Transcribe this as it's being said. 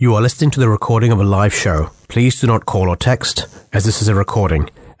You are listening to the recording of a live show. Please do not call or text, as this is a recording,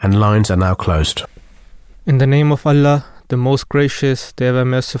 and lines are now closed. In the name of Allah, the most gracious, the ever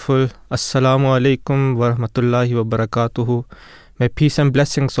merciful. Assalamu alaikum wa rahmatullahi wa barakatuhu. May peace and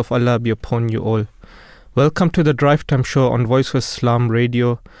blessings of Allah be upon you all. Welcome to the Drive Time Show on Voice of Islam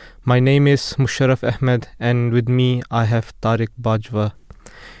Radio. My name is Musharaf Ahmad, and with me I have Tariq Bajwa.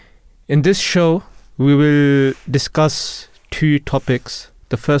 In this show, we will discuss two topics.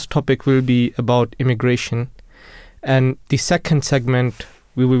 The first topic will be about immigration, and the second segment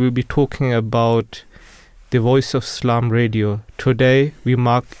we will be talking about the Voice of Islam Radio. Today we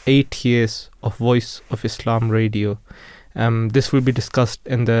mark 8 years of Voice of Islam Radio. This will be discussed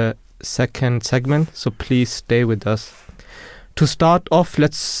in the second segment, so please stay with us. To start off,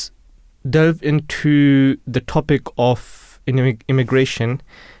 let's delve into the topic of immigration,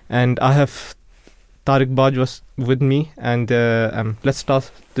 and I have Tariq Bajwa with me, and let's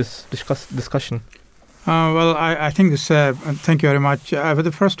start this discussion. I think this. Thank you very much.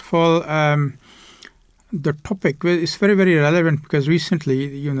 First of all, the topic is very, very relevant because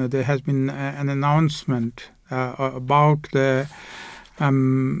recently, there has been an announcement about the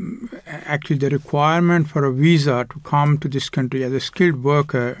the requirement for a visa to come to this country as a skilled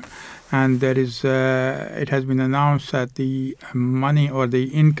worker, and there is it has been announced that the money or the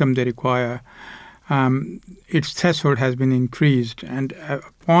income they require, its threshold has been increased, and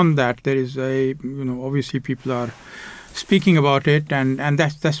upon that there is obviously people are speaking about it, and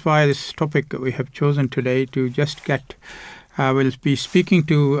that's why this topic we have chosen today to just get. We'll be speaking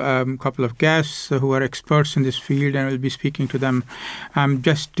to a couple of guests who are experts in this field, and we'll be speaking to them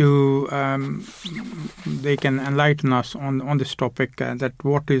just to they can enlighten us on this topic. That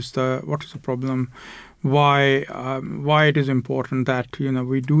what is the problem, why it is important that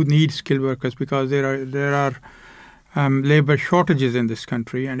we do need skilled workers, because there are labor shortages in this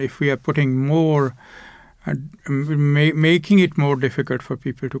country, and if we are putting more. Making it more difficult for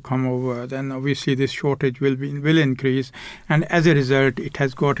people to come over, then obviously this shortage will increase, and as a result, it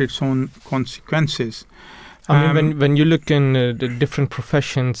has got its own consequences. I mean, when you look in the different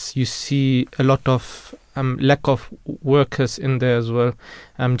professions, you see a lot of lack of workers in there as well.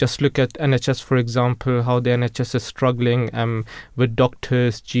 Just look at NHS, for example, how the NHS is struggling with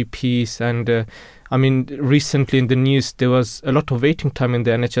doctors, GPs, and recently in the news there was a lot of waiting time in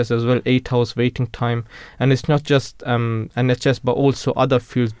the NHS as well, 8 hours waiting time, and it's not just NHS but also other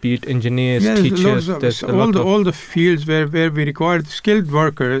fields, be it engineers, teachers. There's all the fields where we require skilled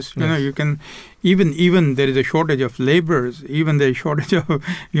workers. You can even there is a shortage of laborers. Even the shortage of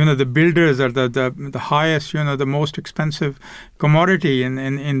the builders are the highest, the most expensive commodity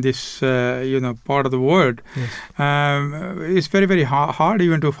in this part of the world. Yes. It's very, very hard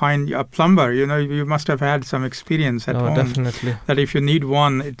even to find a plumber. You must have had some experience at home. Definitely. That if you need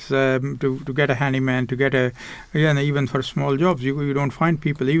one, it's to get a handyman, to get even for small jobs, you don't find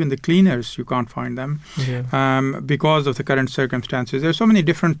people. Even the cleaners, you can't find them because of the current circumstances. There's so many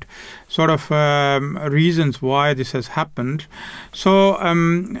different sort of reasons why this has happened. So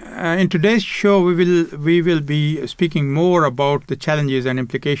in today's show, we will be speaking more about the challenges and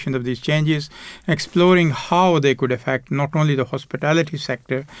implications of these changes, exploring how they could affect not only the hospitality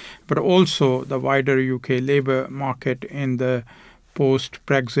sector but also the wider UK labour market in the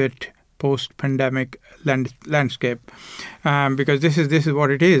post-Brexit, post-pandemic landscape, because this is what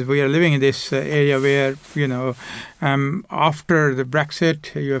it is. We are living in this area where after the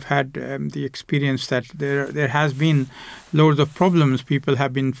Brexit, you have had the experience that there has been loads of problems people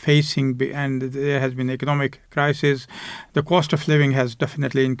have been facing, and there has been economic crisis. The cost of living has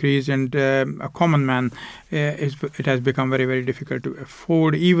definitely increased, and a common man it has become very, very difficult to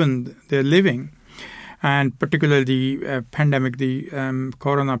afford even their living. And particularly the pandemic, the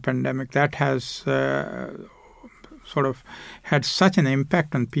corona pandemic, that has sort of had such an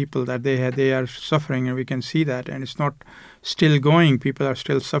impact on people that they are suffering, and we can see that, and it's not still going. People are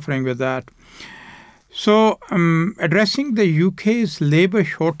still suffering with that. So addressing the UK's labour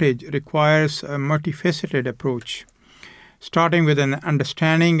shortage requires a multifaceted approach, starting with an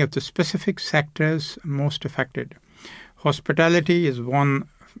understanding of the specific sectors most affected. Hospitality is one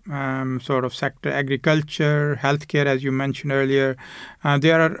sort of sector, agriculture, healthcare, as you mentioned earlier.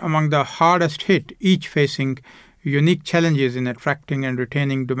 They are among the hardest hit, each facing unique challenges in attracting and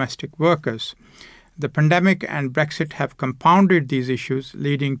retaining domestic workers. The pandemic and Brexit have compounded these issues,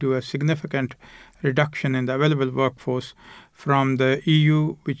 leading to a significant reduction in the available workforce from the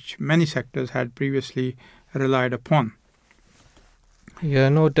EU, which many sectors had previously relied upon. Yeah,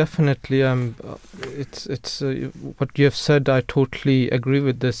 no, definitely. It's what you have said. I totally agree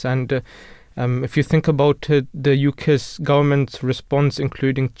with this, and If you think about it, the UK's government's response,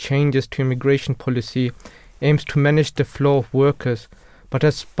 including changes to immigration policy, aims to manage the flow of workers, but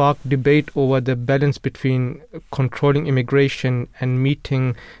has sparked debate over the balance between controlling immigration and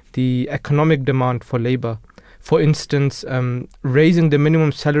meeting the economic demand for labour. For instance, raising the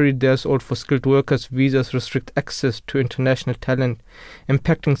minimum salary threshold for skilled workers visas restrict access to international talent,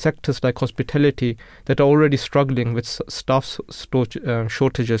 impacting sectors like hospitality that are already struggling with staff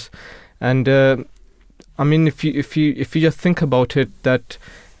shortages. And I mean, if you just think about it, that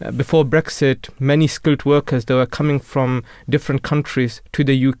before Brexit, many skilled workers, they were coming from different countries to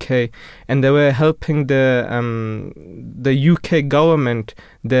the UK, and they were helping the UK government,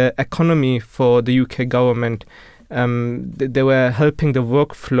 the economy for the UK government. They were helping the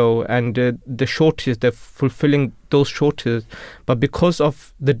workflow and the shortages. They're fulfilling those shortages. But because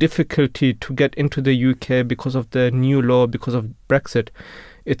of the difficulty to get into the UK, because of the new law, because of Brexit,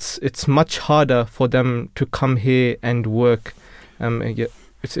 it's much harder for them to come here and work.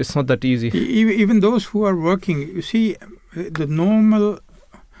 It's not that easy. Even those who are working, you see, the normal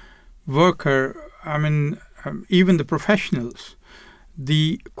worker, I mean, even the professionals,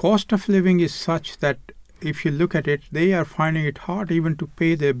 the cost of living is such that if you look at it, they are finding it hard even to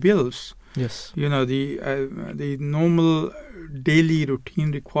pay their bills. Yes. You know, the normal daily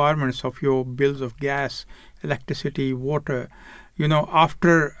routine requirements of your bills of gas, electricity, water, you know,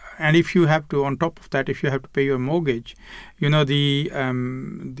 and if you have to, on top of that, if you have to pay your mortgage, you know, the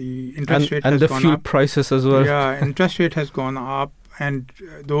interest rate has gone up. And the fuel prices as well. Yeah, interest rate has gone up, and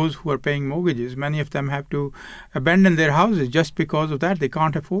those who are paying mortgages, many of them have to abandon their houses just because of that. They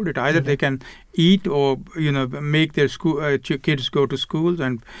can't afford it. Either they can eat or, you know, make their kids go to schools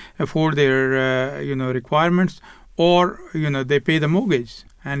and afford their, requirements, or, you know, they pay the mortgage.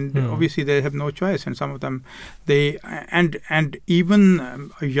 And obviously they have no choice, and some of them and even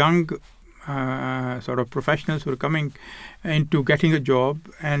young sort of professionals who are coming into getting a job,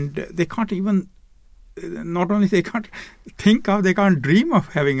 and they can't even, not only they can't think of, they can't dream of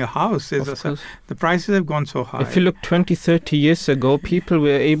having a house. The prices have gone so high. If you look 20-30 years ago, people were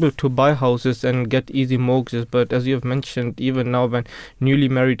able to buy houses and get easy mortgages, but as you have mentioned, even now when newly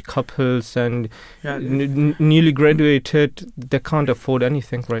married couples and newly graduated, they can't afford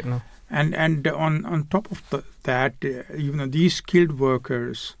anything right now. And on top of that, you know, these skilled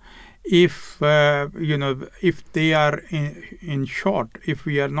workers, if they are in short, if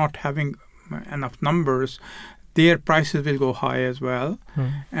we are not having enough numbers, their prices will go high as well,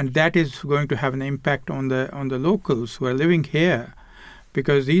 and that is going to have an impact on the locals who are living here,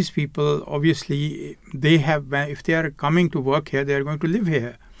 because these people obviously if they are coming to work here, they are going to live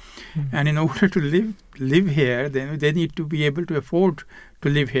here, and in order to live here, then they need to be able to afford to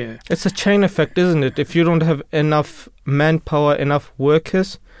live here. It's a chain effect, isn't it? If you don't have enough manpower, enough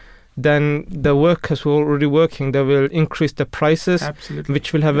workers, then the workers who are already working, they will increase the prices, absolutely,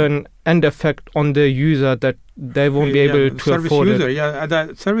 which will have an end effect on the user, that they won't be able to afford it.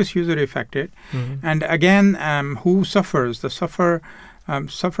 The service user affected. And again, who suffers? The sufferers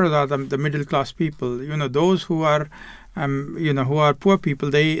are the middle class people. You know, those who are who are poor people,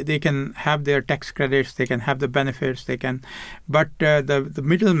 they can have their tax credits, they can have the benefits, but the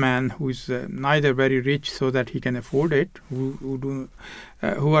middleman who's neither very rich so that he can afford it, who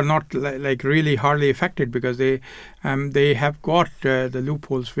are not like really hardly affected, because they have got the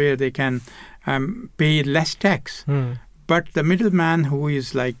loopholes where they can pay less tax. But the middleman who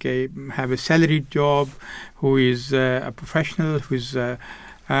is like have a salaried job, who is a professional, who is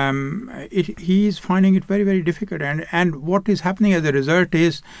he is finding it very, very difficult. And what is happening as a result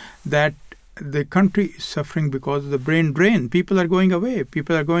is that the country is suffering because of the brain drain. People are going away.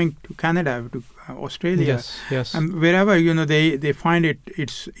 People are going to Canada, to Australia. Yes. And wherever, you know, they find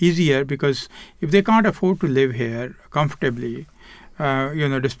it's easier, because if they can't afford to live here comfortably,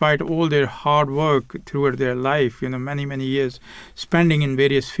 despite all their hard work throughout their life, you know, many, many years spending in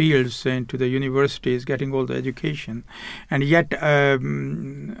various fields, into the universities, getting all the education, and yet a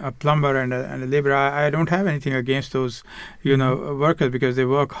plumber and a laborer, I don't have anything against those, workers, because they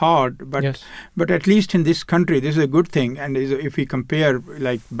work hard. But at least in this country, this is a good thing. And if we compare,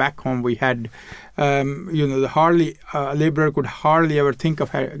 like back home, we had, a laborer could hardly ever think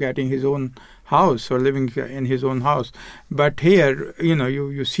of getting his own house or living in his own house. But here,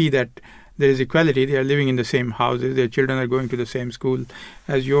 you see that there is equality. They are living in the same houses. Their children are going to the same school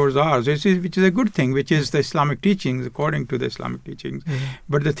as yours are. Which is a good thing, which is the Islamic teachings, according to the Islamic teachings.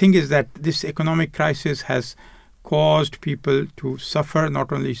 But the thing is that this economic crisis has caused people to suffer,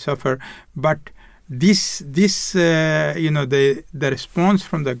 not only suffer, but the response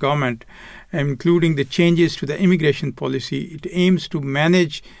from the government, including the changes to the immigration policy, it aims to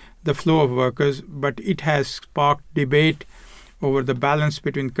manage the flow of workers, but it has sparked debate over the balance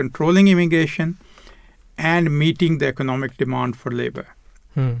between controlling immigration and meeting the economic demand for labor.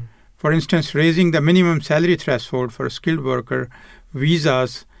 For instance, raising the minimum salary threshold for a skilled worker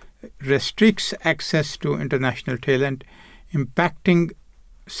visas restricts access to international talent, impacting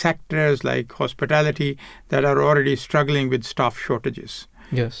sectors like hospitality that are already struggling with staff shortages.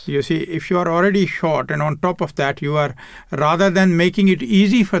 Yes. You see, if you are already short and on top of that you are, rather than making it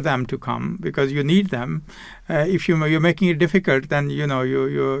easy for them to come because you need them, if you're making it difficult, then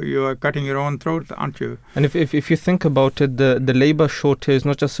you are cutting your own throat, aren't you? And if you think about it, the labour shortage is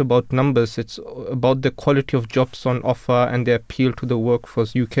not just about numbers, it's about the quality of jobs on offer and the appeal to the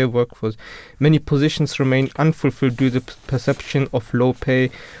workforce, UK workforce. Many positions remain unfulfilled due to the perception of low pay,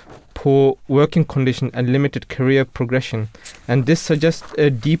 poor working condition and limited career progression. And this suggests a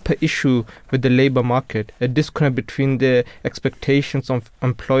deeper issue with the labour market, a disconnect between the expectations of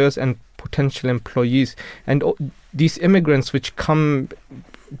employers and potential employees. And these immigrants which come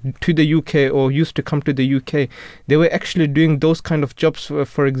to the UK or used to come to the UK, they were actually doing those kind of jobs.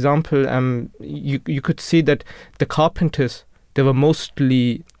 For example, you could see that the carpenters, they were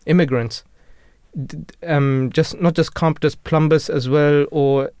mostly immigrants. Not just carpenters, plumbers as well,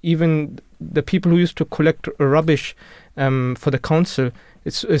 or even the people who used to collect rubbish for the council.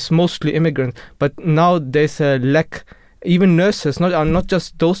 It's mostly immigrants. But now there's a lack. Even nurses, not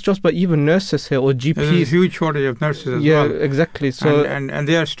just those jobs, but even nurses here or GPs. There's a huge shortage of nurses as well. Yeah, exactly. So and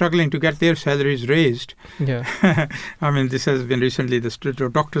they are struggling to get their salaries raised. Yeah. I mean, this has been recently, the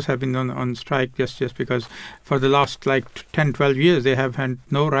doctors have been on strike just because for the last 10, 12 years, they have had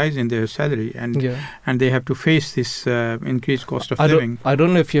no rise in their salary and they have to face this increased cost of living. I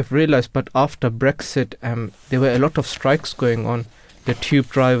don't know if you've realized, but after Brexit, there were a lot of strikes going on. The tube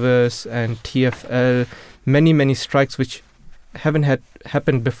drivers and TfL, many strikes which haven't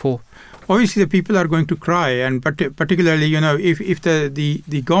happened before. Obviously, the people are going to cry, and particularly, if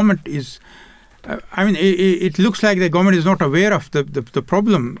the government is, it looks like the government is not aware of the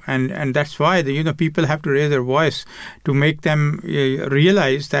problem, and that's why people have to raise their voice to make them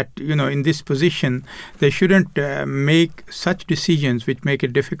realize that in this position they shouldn't make such decisions which make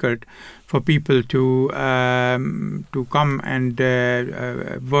it difficult for people to come and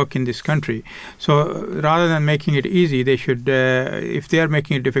work in this country. So rather than making it easy, they should, if they are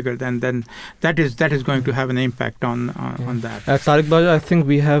making it difficult, then that is going to have an impact on that. Tariq Bajwa, I think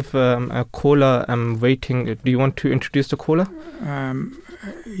we have a caller waiting. Do you want to introduce the caller?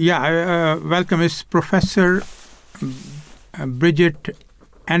 Welcome is Professor Bridget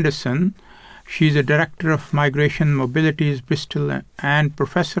Anderson. She's a Director of Migration Mobilities Bristol and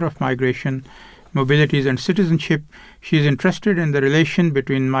Professor of Migration, Mobilities and Citizenship. She is interested in the relation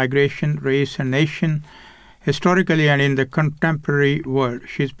between migration, race and nation, historically and in the contemporary world.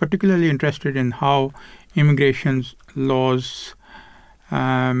 She is particularly interested in how immigration laws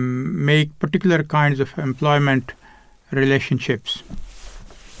make particular kinds of employment relationships.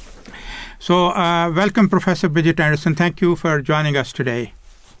 So, welcome, Professor Bridget Anderson. Thank you for joining us today.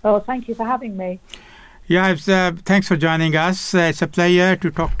 Oh, thank you for having me. Yeah, thanks for joining us. It's a pleasure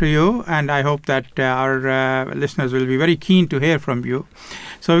to talk to you, and I hope that our listeners will be very keen to hear from you.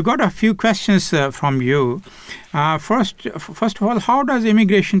 So we've got a few questions from you. First of all, how does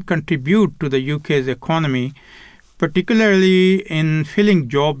immigration contribute to the UK's economy, particularly in filling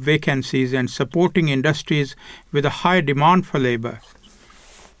job vacancies and supporting industries with a high demand for labour?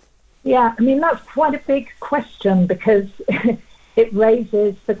 Yeah, that's quite a big question because it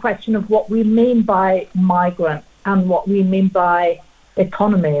raises the question of what we mean by migrant and what we mean by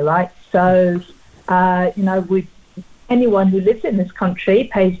economy, right? So, anyone who lives in this country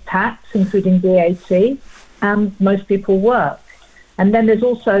pays tax, including VAT, and most people work. And then there's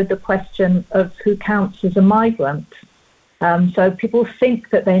also the question of who counts as a migrant. So people think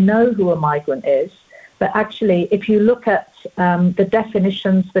that they know who a migrant is, but actually, if you look at the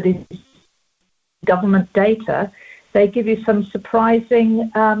definitions that is government data, they give you some surprising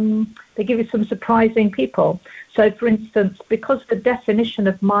people. So, for instance, because the definition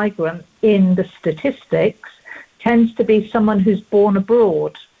of migrant in the statistics tends to be someone who's born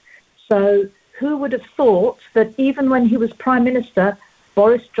abroad. So, who would have thought that even when he was Prime Minister,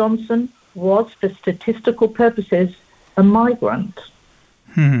 Boris Johnson was, for statistical purposes, a migrant?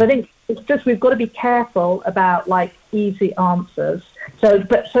 So I think it's just we've got to be careful about easy answers. So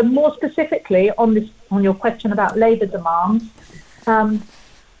more specifically on your question about labour demands,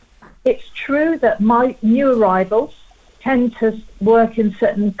 it's true that new arrivals tend to work in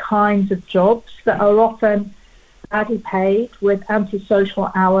certain kinds of jobs that are often badly paid with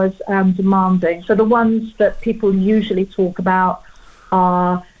antisocial hours and demanding. So the ones that people usually talk about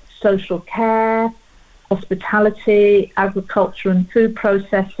are social care, hospitality, agriculture and food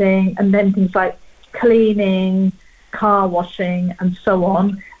processing, and then things like cleaning, car washing, and so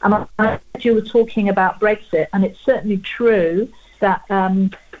on. And I heard you were talking about Brexit, and it's certainly true that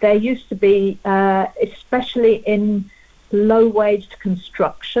there used to be, especially in low-waged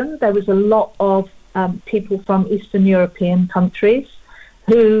construction, there was a lot of people from Eastern European countries,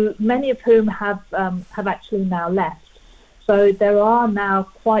 who many of whom have actually now left. So there are now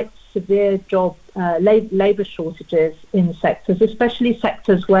quite severe labour shortages in sectors, especially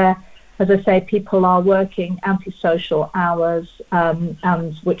sectors where, as I say, people are working antisocial hours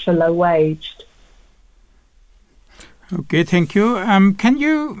and which are low-waged. Okay, thank you. Can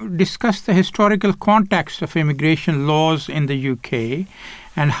you discuss the historical context of immigration laws in the UK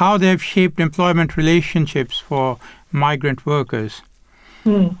and how they have shaped employment relationships for migrant workers?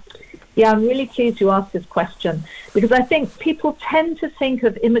 Yeah, I'm really pleased you asked this question, because I think people tend to think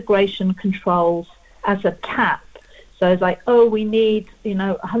of immigration controls as a tap. So it's like, oh, we need,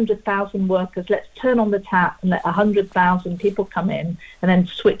 100,000 workers. Let's turn on the tap and let 100,000 people come in and then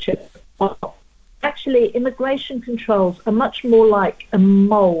switch it off. Actually, immigration controls are much more like a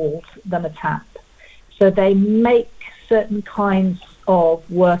mold than a tap. So they make certain kinds of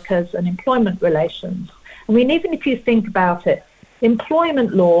workers and employment relations. I mean, even if you think about it,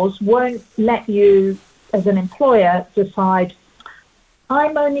 employment laws won't let you, as an employer, decide,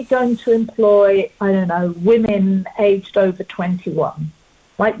 I'm only going to employ, women aged over 21.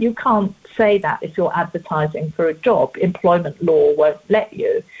 Right? You can't say that if you're advertising for a job. Employment law won't let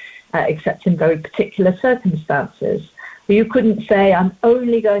you, except in very particular circumstances. You couldn't say, I'm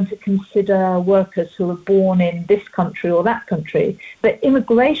only going to consider workers who are born in this country or that country. But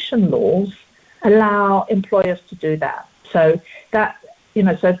immigration laws allow employers to do that. So that,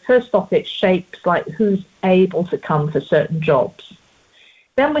 so first off, it shapes like who's able to come for certain jobs.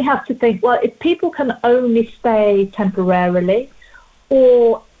 Then we have to think, well, if people can only stay temporarily,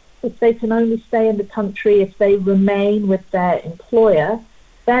 or if they can only stay in the country if they remain with their employer,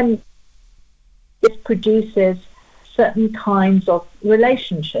 then this produces certain kinds of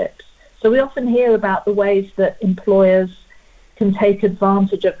relationships. So we often hear about the ways that employers can take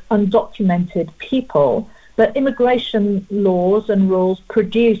advantage of undocumented people, but immigration laws and rules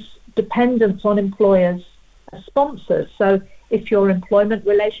produce dependence on employers as sponsors. So if your employment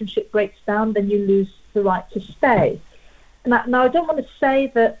relationship breaks down, then you lose the right to stay. Now I don't want to say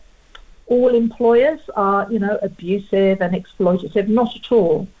that all employers are, abusive and exploitative, not at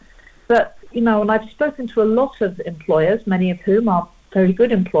all. But, and I've spoken to a lot of employers, many of whom are very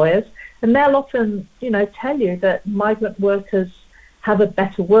good employers, and they'll often, tell you that migrant workers have a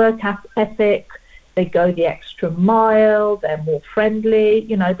better work ethic, they go the extra mile, they're more friendly,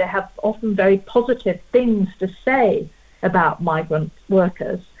 they have often very positive things to say about migrant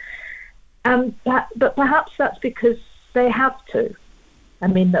workers. But perhaps that's because they have to. I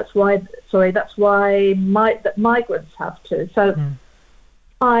mean, that's why migrants have to. So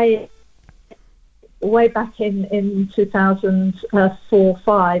way back in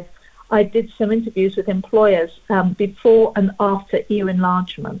 2004-05, I did some interviews with employers before and after EU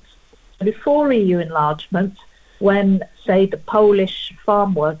enlargement. Before EU enlargement, when, say, the Polish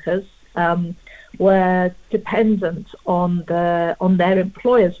farm workers were dependent on their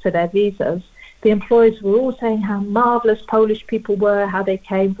employers for their visas, the employers were all saying how marvellous Polish people were, how they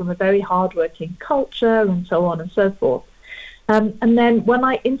came from a very hard-working culture, and so on and so forth. And then when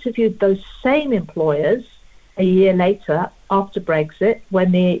I interviewed those same employers a year later, after Brexit,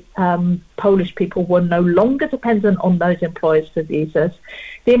 when the Polish people were no longer dependent on those employers for visas,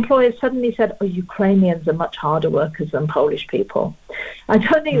 the employers suddenly said, oh, Ukrainians are much harder workers than Polish people. I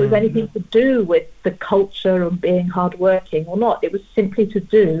don't think it was anything to do with the culture and being hardworking or not. It was simply to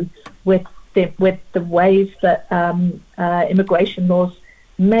do with the ways that immigration laws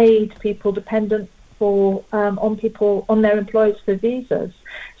made people dependent on their employers for visas.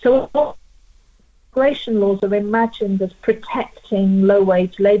 So immigration laws are imagined as protecting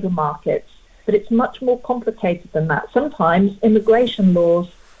low-wage labour markets, but it's much more complicated than that. Sometimes immigration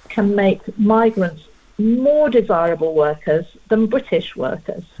laws can make migrants more desirable workers than British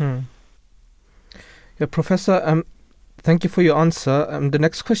workers. Yeah, Professor, thank you for your answer. The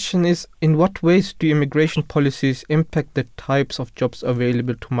next question is, in what ways do immigration policies impact the types of jobs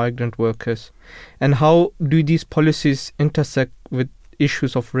available to migrant workers? And how do these policies intersect with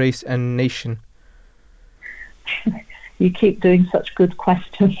issues of race and nation? You keep doing such good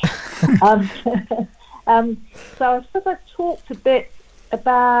questions. So I suppose I've talked a bit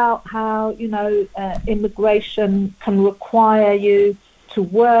about how, immigration can require you to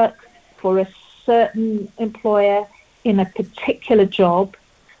work for a certain employer in a particular job,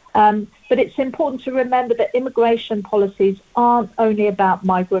 But it's important to remember that immigration policies aren't only about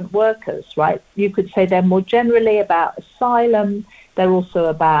migrant workers, right? You could say they're more generally about asylum. They're also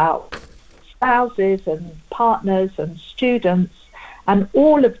about spouses and partners and students, and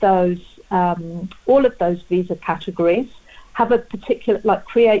all of those visa categories have a particular,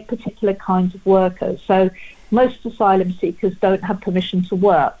 create particular kinds of workers. So most asylum seekers don't have permission to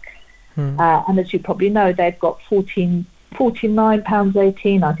work. And as you probably know, they've got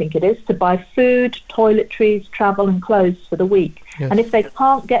 £49.18, I think it is, to buy food, toiletries, travel and clothes for the week. Yes. And if they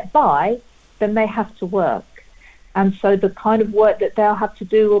can't get by, then they have to work. And so the kind of work that they'll have to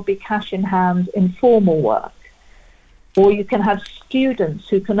do will be cash in hand, informal work. Or you can have students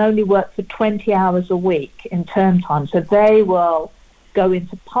who can only work for 20 hours a week in term time. So they will go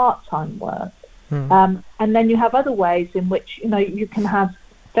into part-time work. And then you have other ways in which, you can have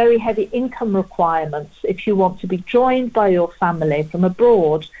very heavy income requirements if you want to be joined by your family from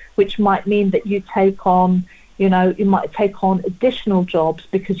abroad, which might mean that you take on, you might take on additional jobs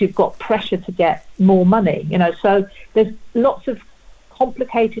because you've got pressure to get more money, So there's lots of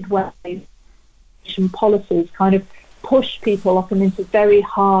complicated ways policies kind of push people often into very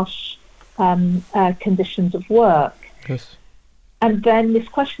harsh conditions of work. Yes. And then this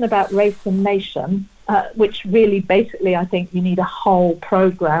question about race and nation, which really basically I think you need a whole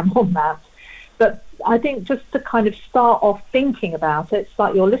program on that. But I think just to kind of start off thinking about it,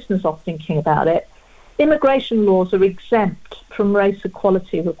 start your listeners off thinking about it, immigration laws are exempt from race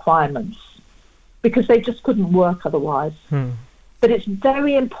equality requirements because they just couldn't work otherwise. But it's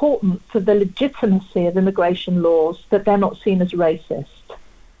very important for the legitimacy of immigration laws that they're not seen as racist.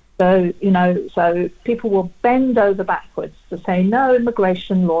 So, so people will bend over backwards to say, no,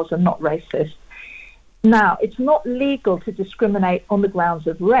 immigration laws are not racist. Now, it's not legal to discriminate on the grounds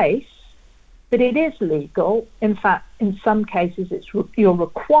of race, but it is legal. In fact, in some cases, you're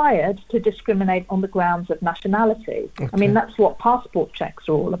required to discriminate on the grounds of nationality. Okay. I mean, that's what passport checks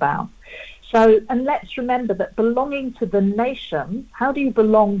are all about. So, and let's remember that belonging to the nation, how do you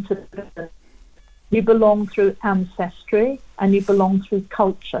belong to the nation? You belong through ancestry and you belong through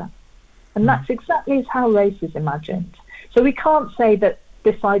culture. And that's exactly how race is imagined. So we can't say that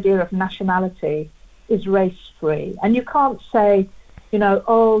this idea of nationality is race-free. And you can't say,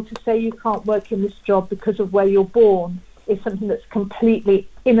 to say you can't work in this job because of where you're born is something that's completely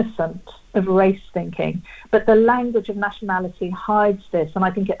innocent of race thinking. But the language of nationality hides this, and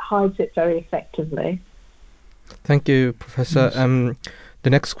I think it hides it very effectively. Thank you, Professor. Yes. The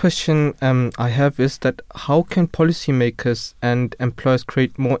next question I have is that how can policymakers and employers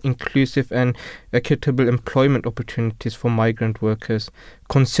create more inclusive and equitable employment opportunities for migrant workers,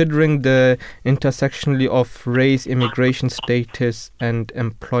 considering the intersectionality of race, immigration status and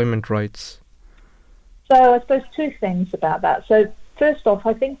employment rights? So I suppose two things about that. So first off,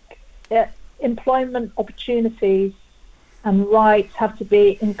 I think employment opportunities and rights have to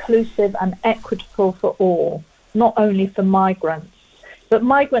be inclusive and equitable for all, not only for migrants. But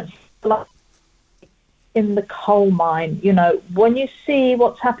migrants are in the coal mine. When you see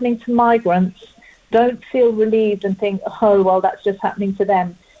what's happening to migrants, don't feel relieved and think, oh, well, that's just happening to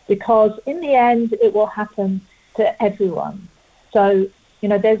them. Because in the end, it will happen to everyone. So,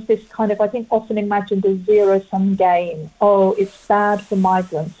 there's this kind of, I think, often imagined as zero-sum game. Oh, it's bad for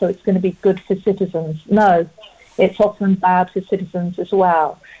migrants, so it's going to be good for citizens. No, it's often bad for citizens as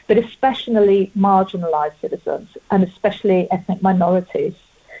well, but especially marginalised citizens and especially ethnic minorities.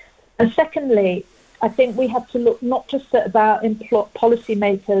 And secondly, I think we have to look not just at about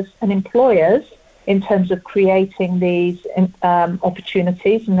policymakers and employers in terms of creating these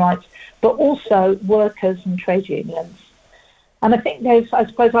opportunities and rights, but also workers and trade unions. And I think there's, I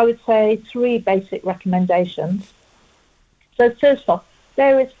suppose I would say, three basic recommendations. So first off,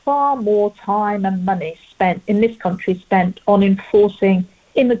 there is far more time and money spent in this country spent on enforcing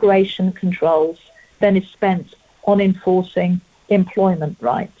immigration controls than is spent on enforcing employment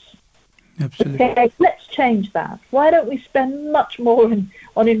rights. Absolutely. Okay, let's change that. Why don't we spend much more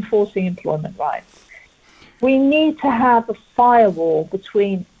on enforcing employment rights? We need to have a firewall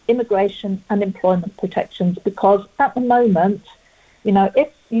between immigration and employment protections because at the moment, if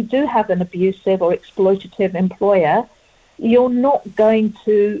you do have an abusive or exploitative employer, you're not going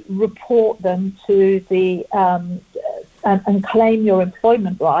to report them to the and claim your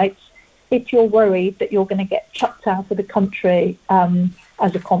employment rights if you're worried that you're going to get chucked out of the country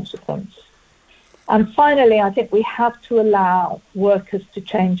as a consequence. And finally, I think we have to allow workers to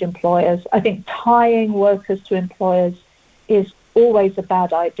change employers. I think tying workers to employers is always a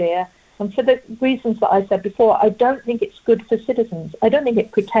bad idea. And for the reasons that I said before, I don't think it's good for citizens. I don't think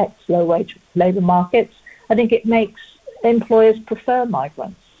it protects low-wage labour markets. I think it makes employers prefer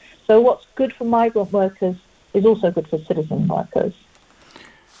migrants. So what's good for migrant workers is also good for citizen workers.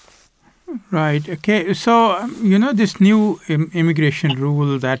 Right. Okay. So, this new immigration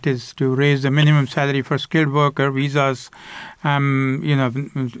rule that is to raise the minimum salary for skilled worker visas,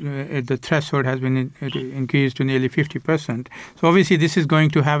 the threshold has been increased to nearly 50%. So, obviously, this is going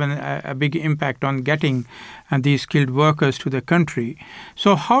to have a big impact on getting these skilled workers to the country.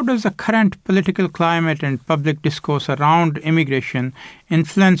 So, how does the current political climate and public discourse around immigration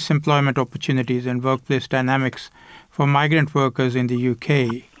influence employment opportunities and workplace dynamics for migrant workers in the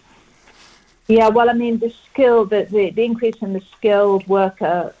UK? Yeah, well, I mean, the increase in the skilled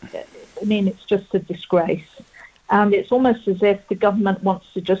worker, I mean, it's just a disgrace. And it's almost as if the government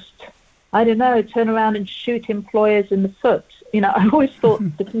wants to just, turn around and shoot employers in the foot. I always thought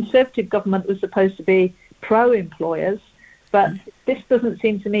the Conservative government was supposed to be pro-employers, but this doesn't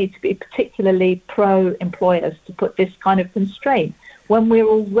seem to me to be particularly pro-employers to put this kind of constraint when we're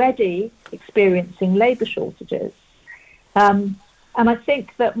already experiencing labour shortages. And I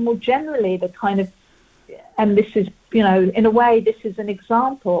think that more generally and this is, in a way, this is an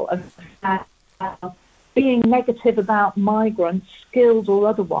example of being negative about migrants, skilled or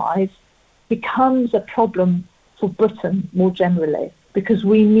otherwise, becomes a problem for Britain more generally, because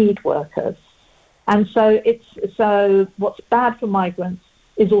we need workers. And so what's bad for migrants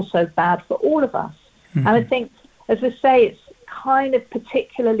is also bad for all of us. Mm-hmm. And I think, as I say, it's kind of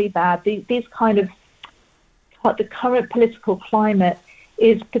particularly bad. These kind of the current political climate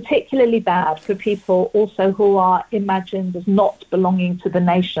is particularly bad for people also who are imagined as not belonging to the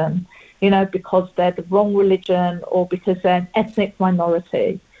nation, because they're the wrong religion or because they're an ethnic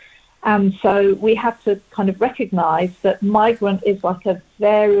minority. And so we have to kind of recognise that migrant is like a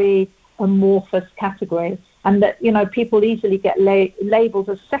very amorphous category, and that, people easily get labelled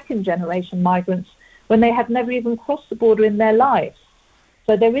as second-generation migrants when they have never even crossed the border in their lives.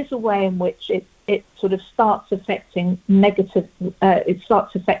 So there is a way in which it sort of starts affecting racialized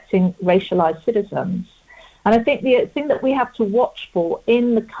citizens. And I think the thing that we have to watch for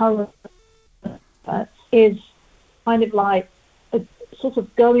in the current is kind of like sort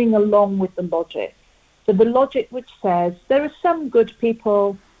of going along with the logic. So the logic which says there are some good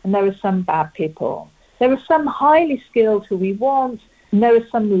people and there are some bad people. There are some highly skilled who we want, and there are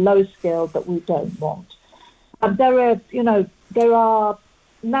some low skilled that we don't want. There are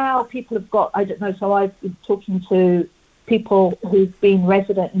now people have got, so I've been talking to people who've been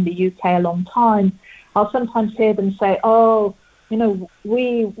resident in the UK a long time. I'll sometimes hear them say,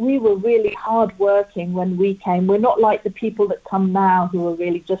 we were really hard-working when we came. We're not like the people that come now who are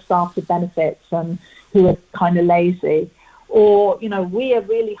really just after benefits and who are kind of lazy. Or, we are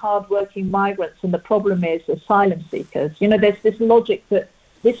really hard-working migrants, and the problem is asylum seekers. There's this logic that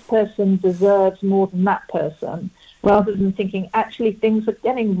this person deserves more than that person, rather than thinking, actually, things are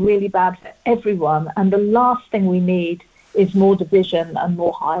getting really bad for everyone, and the last thing we need is more division and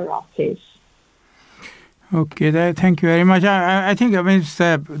more hierarchies. Okay, thank you very much. I think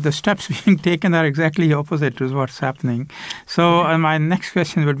the steps being taken are exactly opposite to what's happening. So my next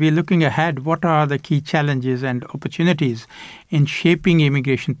question would be, looking ahead, what are the key challenges and opportunities in shaping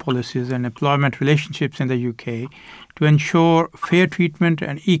immigration policies and employment relationships in the UK to ensure fair treatment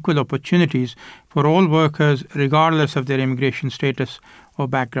and equal opportunities for all workers, regardless of their immigration status or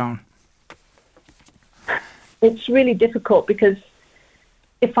background? It's really difficult because,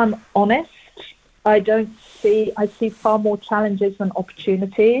 if I'm honest, I see far more challenges than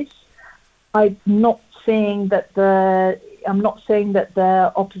opportunities. I'm not seeing that the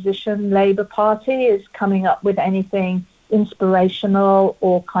opposition Labour Party is coming up with anything inspirational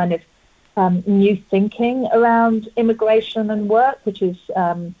or kind of new thinking around immigration and work, which is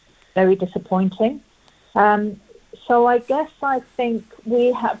very disappointing. So I think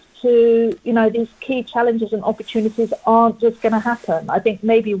we have to, these key challenges and opportunities aren't just going to happen. I think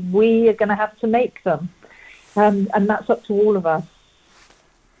maybe we are going to have to make them. And that's up to all of us.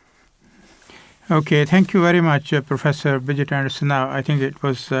 Okay, thank you very much, Professor Bridget Anderson. Now, I think it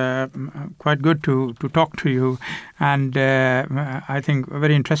was quite good to talk to you, and I think a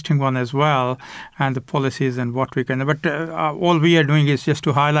very interesting one as well, and the policies and what we can. But all we are doing is just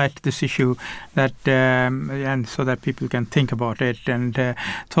to highlight this issue, that and so that people can think about it. And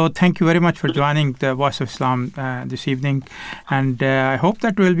so, thank you very much for joining the Voice of Islam this evening, and I hope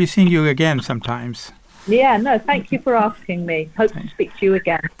that we'll be seeing you again sometimes. Yeah, no, thank you for asking me. Hope to speak to you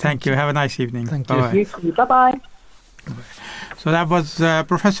again. Thank you. Have a nice evening. Thank you. You too. Bye-bye. So that was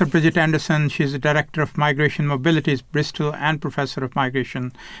Professor Bridget Anderson. She's the Director of Migration Mobilities Bristol and Professor of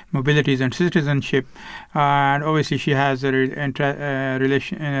Migration Mobilities and Citizenship. And obviously she has an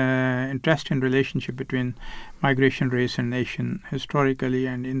interest in relationship between migration, race and nation historically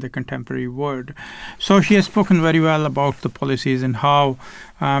and in the contemporary world. So she has spoken very well about the policies and how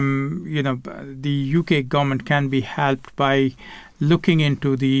the UK government can be helped by looking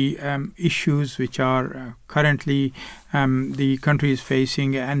into the issues which are currently the country is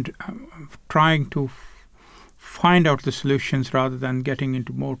facing and trying to find out the solutions rather than getting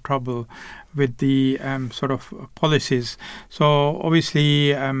into more trouble with the sort of policies. So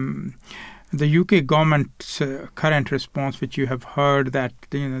obviously the UK government's current response, which you have heard, that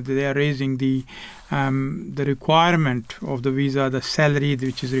they are raising the requirement of the visa, the salary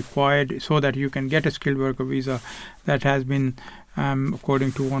which is required so that you can get a skilled worker visa, that has been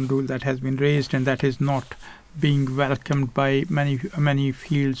according to one rule that has been raised, and that is not being welcomed by many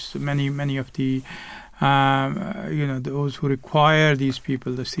fields, many of the those who require these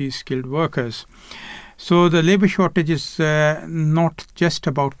people, these skilled workers. So the labour shortage is not just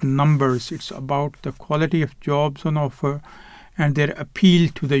about numbers; it's about the quality of jobs on offer and their appeal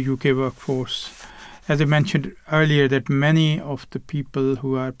to the UK workforce. As I mentioned earlier, that many of the people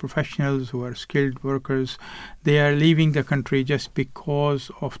who are professionals, who are skilled workers, they are leaving the country just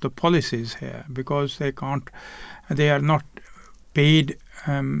because of the policies here, because they are not paid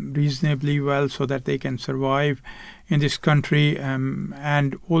reasonably well so that they can survive in this country,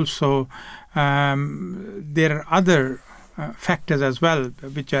 and also there are other factors as well,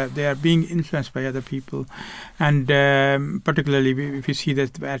 which they are being influenced by other people, and particularly if you see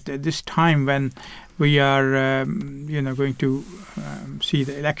that at this time when we are going to see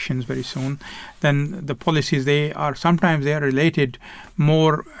the elections very soon, then the policies sometimes they are related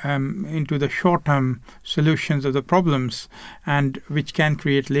more into the short-term solutions of the problems, and which can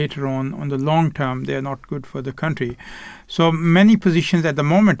create later on the long term they are not good for the country. So many positions at the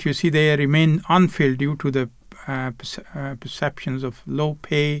moment, you see, they remain unfilled due to the perceptions of low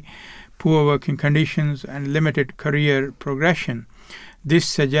pay, poor working conditions and limited career progression. This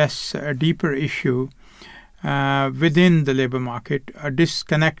suggests a deeper issue within the labour market, a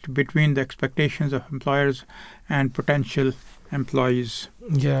disconnect between the expectations of employers and potential employees.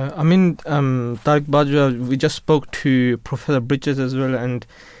 Yeah, I mean, Tariq Bajwa, we just spoke to Professor Bridget as well, and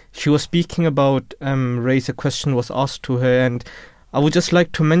she was speaking about race. A question was asked to her, and I would just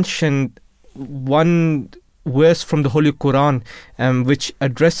like to mention one verse from the Holy Quran which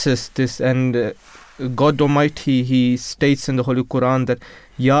addresses this, and God Almighty, He states in the Holy Quran that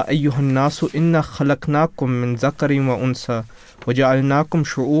Ya ayyuhan nasu inna khalaqnakum min zakarin wa unsa wa ja'alnakum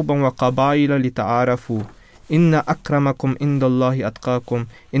shu'uban wa qabaila lita'arafu inna akramakum indallahi atqakum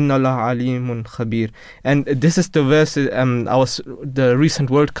inna Allah alimun khabir. And this is the verse the recent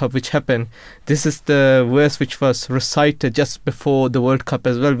World Cup which happened. This is the verse which was recited just before the World Cup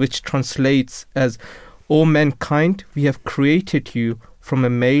as well, which translates as, O mankind, we have created you from a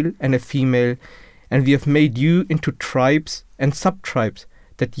male and a female, and we have made you into tribes and sub-tribes,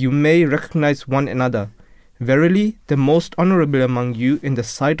 that you may recognize one another. Verily, the most honorable among you in the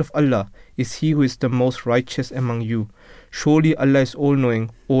sight of Allah is he who is the most righteous among you. Surely Allah is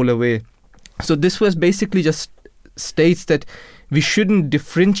all-knowing, all-aware. So this verse basically just states that we shouldn't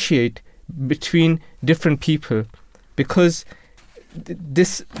differentiate between different people, because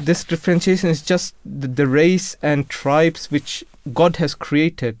this differentiation is just the race and tribes which God has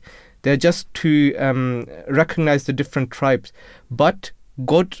created. They're just to recognize the different tribes. But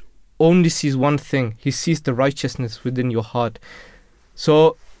God only sees one thing. He sees the righteousness within your heart.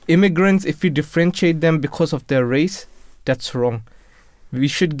 So immigrants, if we differentiate them because of their race, that's wrong. We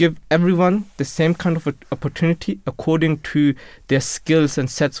should give everyone the same kind of opportunity according to their skills and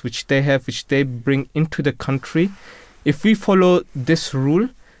sets which they have, which they bring into the country. If we follow this rule,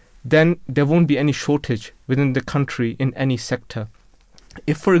 then there won't be any shortage within the country in any sector.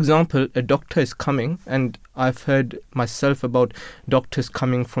 If, for example, a doctor is coming, and I've heard myself about doctors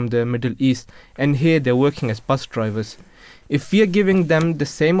coming from the Middle East, and here they're working as bus drivers. If we are giving them the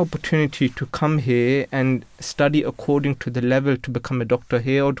same opportunity to come here and study according to the level to become a doctor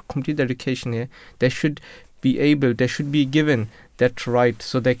here or to complete their education here, they should be given that right,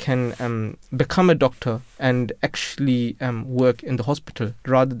 so they can become a doctor and actually work in the hospital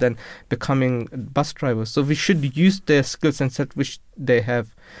rather than becoming bus drivers. So we should use their skills and set which they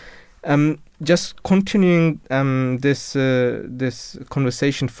have. Just continuing this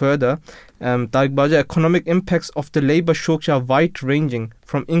conversation further, Tariq Bajwa, economic impacts of the labour shortage are wide-ranging,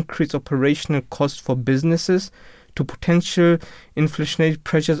 from increased operational costs for businesses to potential inflationary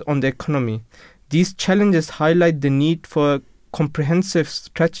pressures on the economy. These challenges highlight the need for a comprehensive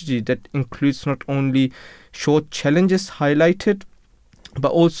strategy that includes not only short challenges highlighted,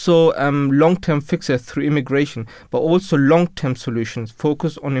 but also long-term fixes through immigration, but also long-term solutions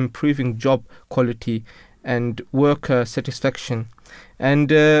focused on improving job quality and worker satisfaction.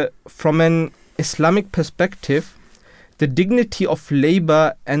 And from an Islamic perspective, the dignity of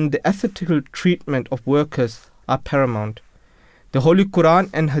labor and the ethical treatment of workers are paramount. The Holy Quran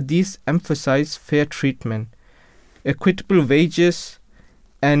and Hadith emphasize fair treatment, equitable wages,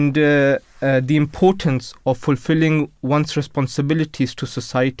 and the importance of fulfilling one's responsibilities to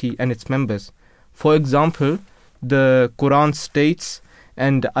society and its members. For example, the Quran states,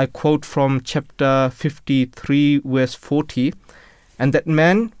 and I quote from chapter 53, verse 40, "And that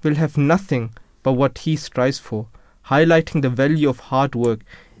man will have nothing but what he strives for," highlighting the value of hard work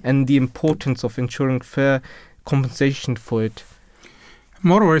and the importance of ensuring fair compensation for it.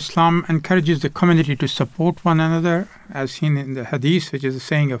 Moreover, Islam encourages the community to support one another, as seen in the Hadith, which is the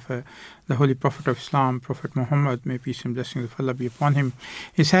saying of the Holy Prophet of Islam, Prophet Muhammad, may peace and blessings of Allah be upon him.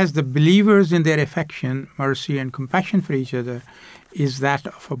 He says, "The believers in their affection, mercy and compassion for each other is that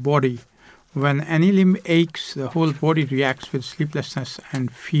of a body. When any limb aches, the whole body reacts with sleeplessness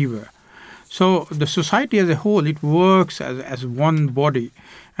and fever." So the society as a whole, it works as one body.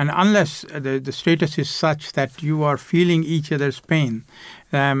 And unless the status is such that you are feeling each other's pain,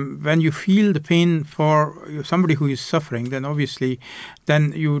 when you feel the pain for somebody who is suffering, then obviously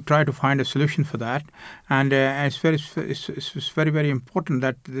then you try to find a solution for that. And it's very, very important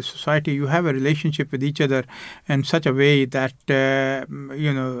that the society, you have a relationship with each other in such a way that,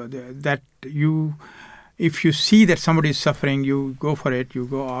 that you... If you see that somebody is suffering, you go for it. You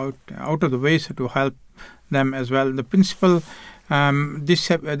go out of the way so to help them as well. The principle,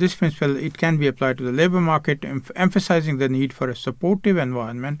 this principle, it can be applied to the labor market, emphasizing the need for a supportive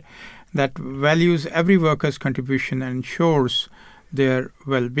environment that values every worker's contribution and ensures their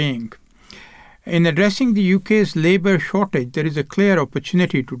well-being. In addressing the UK's labour shortage, there is a clear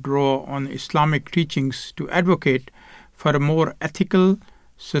opportunity to draw on Islamic teachings to advocate for a more ethical,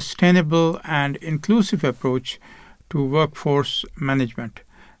 sustainable and inclusive approach to workforce management.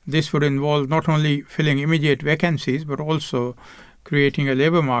 This would involve not only filling immediate vacancies, but also creating a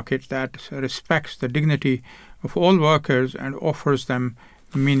labour market that respects the dignity of all workers and offers them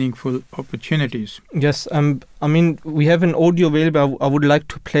meaningful opportunities. Yes, we have an audio available. I would like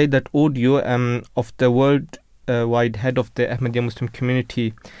to play that audio of the worldwide head of the Ahmadiyya Muslim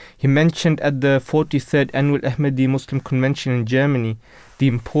community. He mentioned at the 43rd Annual Ahmadiyya Muslim Convention in Germany the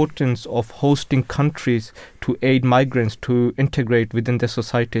importance of hosting countries to aid migrants to integrate within their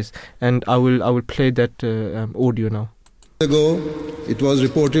societies. And I will play that audio now. Ago, it was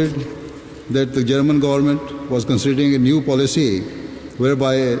reported that the German government was considering a new policy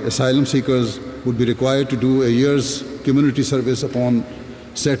whereby asylum seekers would be required to do a year's community service upon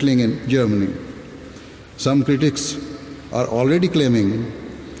settling in Germany. Some critics are already claiming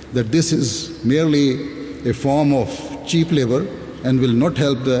that this is merely a form of cheap labor and will not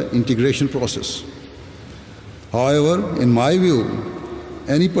help the integration process. However, in my view,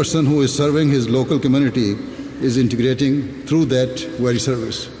 any person who is serving his local community is integrating through that very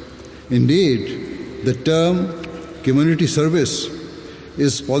service. Indeed, the term community service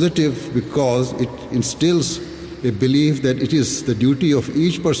is positive because it instills a belief that it is the duty of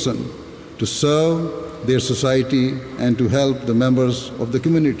each person to serve their society and to help the members of the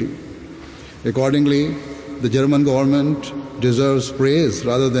community. Accordingly, the German government deserves praise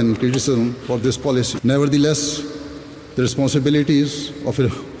rather than criticism for this policy. Nevertheless, the responsibilities of a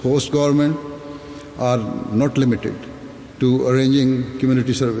host government are not limited to arranging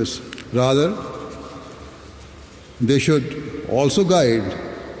community service. Rather, they should also guide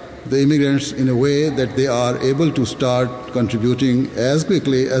the immigrants in a way that they are able to start contributing as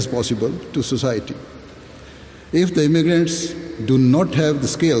quickly as possible to society. If the immigrants do not have the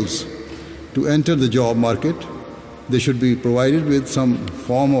skills to enter the job market, they should be provided with some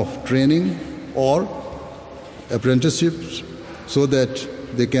form of training or apprenticeships so that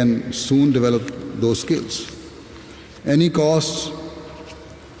they can soon develop those skills. Any costs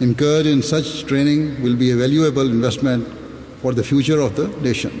incurred in such training will be a valuable investment for the future of the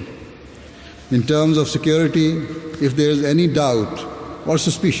nation. In terms of security, if there is any doubt or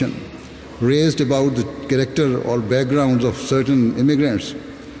suspicion raised about the character or backgrounds of certain immigrants,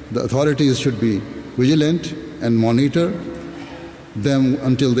 the authorities should be vigilant and monitor them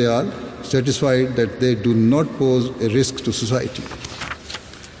until they are satisfied that they do not pose a risk to society.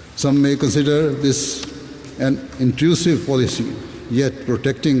 Some may consider this an intrusive policy, yet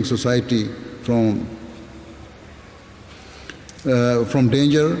protecting society from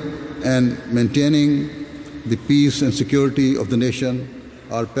danger and maintaining the peace and security of the nation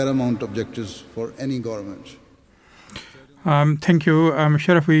are paramount objectives for any government. Thank you,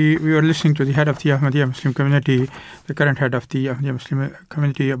 Musharaf. We were listening to the head of the Ahmadiyya Muslim community, the current head of the Ahmadiyya Muslim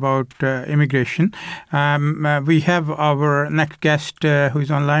community, about immigration. We have our next guest who is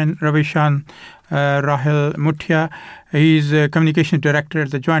online, Ravishaan Rahel Muthiah. He is Communications Director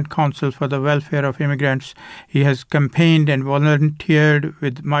at the Joint Council for the Welfare of Immigrants. He has campaigned and volunteered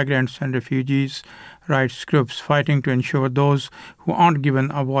with migrants and refugees rights groups fighting to ensure those who aren't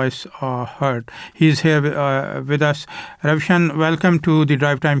given a voice are heard. He is here with us. Ravishaan, welcome to the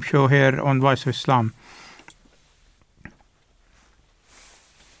Drive Time Show here on Voice of Islam.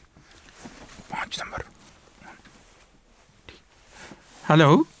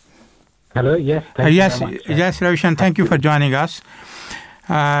 Hello. Hello, yes. Yes, Ravishaan, thank you for joining us.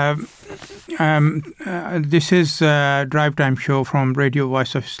 This is Drive Time Show from Radio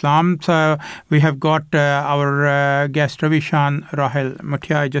Voice of Islam. So we have got our guest Ravishaan Rahel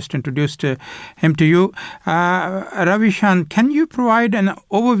Muthiah. I just introduced him to you. Ravishaan, can you provide an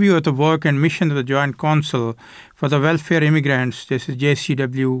overview of the work and mission of the Joint Council for the Welfare of Immigrants, this is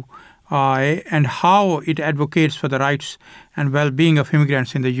JCWI, and how it advocates for the rights and well-being of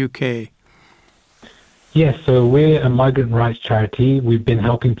immigrants in the UK? Yes, so we're a migrant rights charity. We've been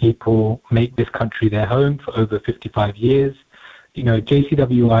helping people make this country their home for over 55 years. You know,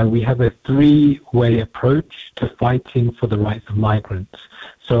 JCWI, we have a three-way approach to fighting for the rights of migrants.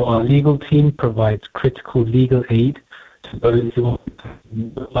 So our legal team provides critical legal aid to those who want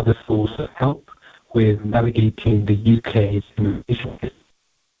other sources of help with navigating the UK's immigration system.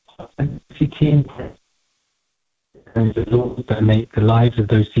 Our advocacy team and the laws that make the lives of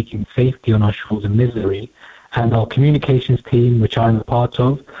those seeking safety on our shores of misery. And our communications team, which I'm a part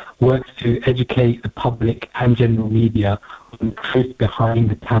of, works to educate the public and general media on the truth behind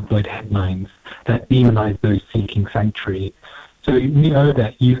the tabloid headlines that demonize those seeking sanctuary. So we know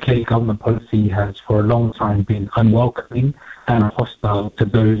that UK government policy has for a long time been unwelcoming and hostile to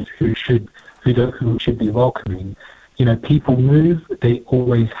those who should be welcoming. You know, people move, they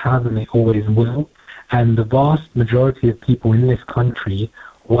always have and they always will. And the vast majority of people in this country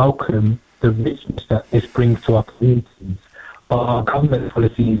welcome the richness that this brings to our communities. But our government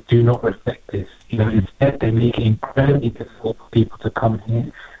policies do not reflect this. You know, instead they make it incredibly difficult for people to come here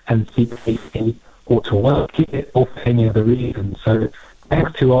and seek safety or to work here or for any other reason. So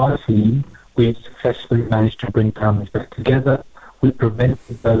thanks to our team, we've successfully managed to bring families back together. We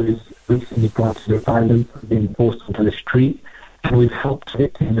prevented those recently granted asylum from being forced onto the street, and we've helped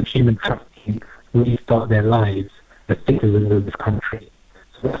victims of human trafficking restart their lives as citizens of this country.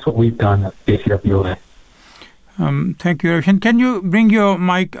 So that's what we've done at JCWI. Thank you, Ravishaan. Can you bring your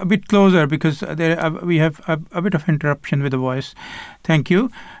mic a bit closer because we have a bit of interruption with the voice. Thank you.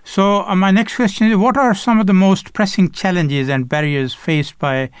 So my next question is, what are some of the most pressing challenges and barriers faced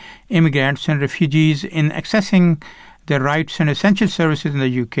by immigrants and refugees in accessing their rights and essential services in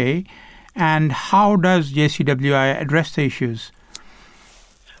the UK, and how does JCWI address the issues?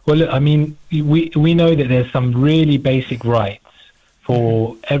 Well, look, I mean, we know that there's some really basic rights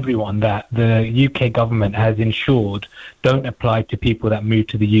for everyone that the UK government has ensured don't apply to people that move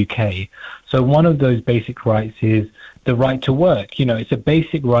to the UK. So one of those basic rights is the right to work. You know, it's a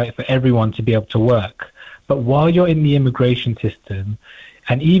basic right for everyone to be able to work. But while you're in the immigration system,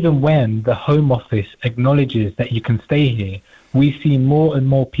 and even when the Home Office acknowledges that you can stay here, we see more and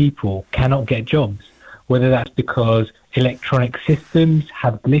more people cannot get jobs, whether that's because electronic systems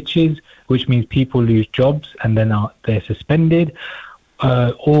have glitches, which means people lose jobs and then they're suspended,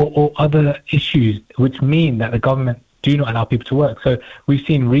 or other issues which mean that the government do not allow people to work. So we've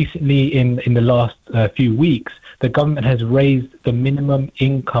seen recently in the last few weeks, the government has raised the minimum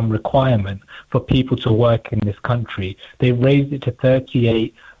income requirement for people to work in this country. They raised it to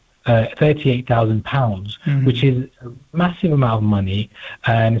 £38,000, which is a massive amount of money,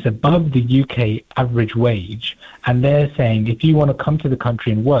 and it's above the UK average wage. And they're saying if you want to come to the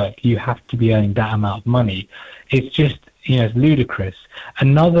country and work, you have to be earning that amount of money. It's just, you know, it's ludicrous.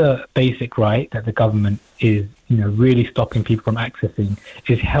 Another basic right that the government is, you know, really stopping people from accessing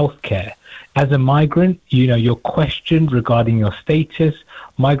is healthcare. As a migrant, you know, you're questioned regarding your status.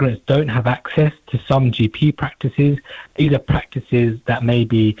 Migrants don't have access to some GP practices. These are practices that may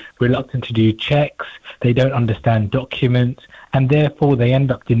be reluctant to do checks. They don't understand documents, and therefore they end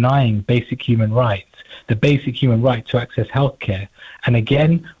up denying basic human rights, the basic human right to access healthcare. And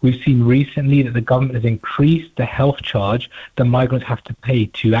again, we've seen recently that the government has increased the health charge that migrants have to pay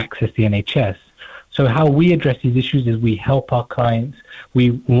to access the NHS So how we address these issues is we help our clients.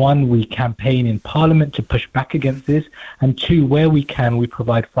 We campaign in Parliament to push back against this, and two, where we can, we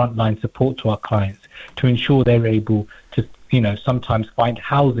provide frontline support to our clients to ensure they're able to, sometimes find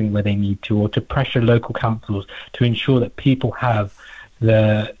housing where they need to, or to pressure local councils to ensure that people have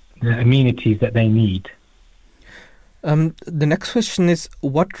the amenities that they need. The next question is,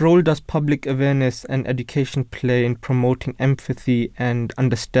 what role does public awareness and education play in promoting empathy and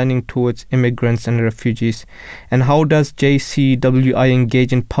understanding towards immigrants and refugees? And how does JCWI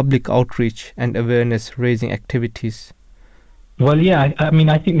engage in public outreach and awareness raising activities? Well, yeah,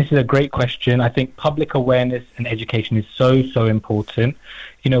 I think this is a great question. I think public awareness and education is so important.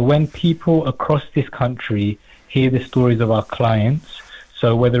 When people across this country hear the stories of our clients,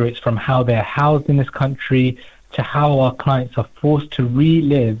 so whether it's from how they're housed in this country to how our clients are forced to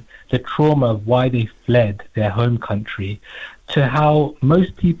relive the trauma of why they fled their home country, to how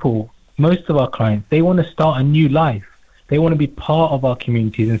most of our clients, they want to start a new life. They want to be part of our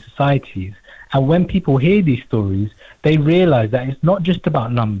communities and societies. And when people hear these stories, they realize that it's not just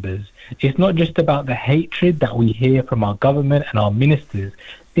about numbers. It's not just about the hatred that we hear from our government and our ministers.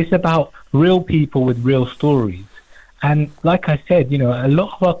 It's about real people with real stories. And like I said, a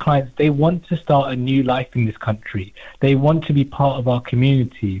lot of our clients, they want to start a new life in this country. They want to be part of our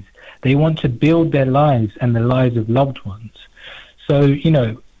communities. They want to build their lives and the lives of loved ones. So,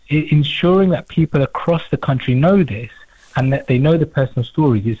 ensuring that people across the country know this and that they know the personal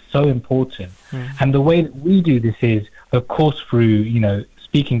stories is so important. And the way that we do this is, of course, through,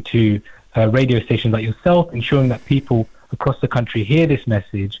 speaking to radio stations like yourself, ensuring that people across the country hear this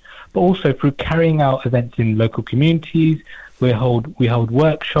message, but also through carrying out events in local communities. We hold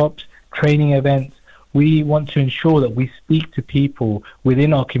workshops, training events. We want to ensure that we speak to people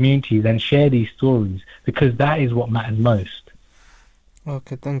within our communities and share these stories, because that is what matters most.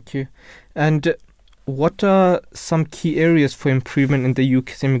 Okay, thank you. And what are some key areas for improvement in the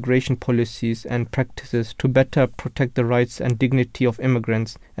UK's immigration policies and practices to better protect the rights and dignity of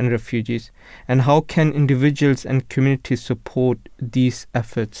immigrants and refugees? And how can individuals and communities support these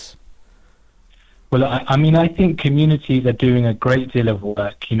efforts? Well, I think communities are doing a great deal of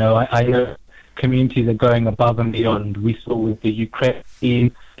work. I know communities are going above and beyond. We saw with the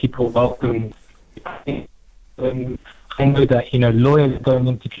Ukraine, people welcome. I know that, lawyers going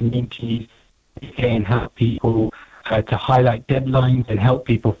into communities and help people to highlight deadlines and help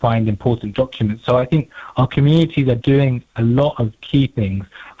people find important documents. So I think our communities are doing a lot of key things.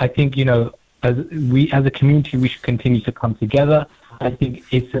 I think, as a community, we should continue to come together. I think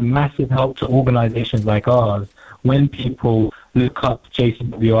it's a massive help to organizations like ours when people look up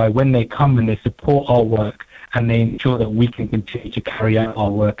JCWI, when they come and they support our work and they ensure that we can continue to carry out our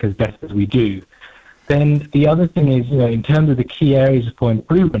work as best as we do. Then the other thing is, in terms of the key areas for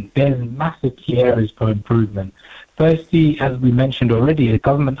improvement, there's massive key areas for improvement. Firstly, as we mentioned already, the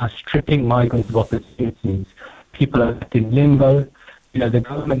government are stripping migrants of opportunities. People are left in limbo. The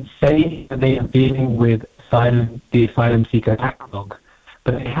government say that they are dealing with the asylum seeker backlog,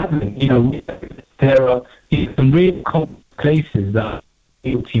 but they haven't. There are some really complex places that are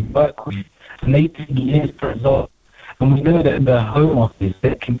able to work with, and they take years to resolve. And we know that the Home Office,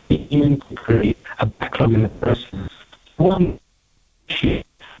 they're continuing to create a backlog in the process. One issue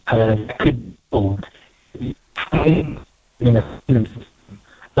that could be solved is having an asylum system.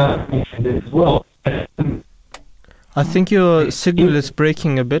 That mentioned as well. I think your signal is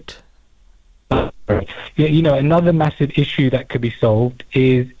breaking a bit. Yeah, another massive issue that could be solved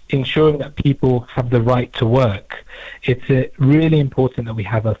is ensuring that people have the right to work. It's really important that we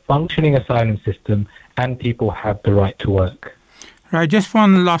have a functioning asylum system and people have the right to work. Right. Just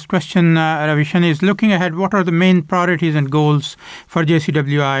one last question, Ravishaan, is looking ahead, what are the main priorities and goals for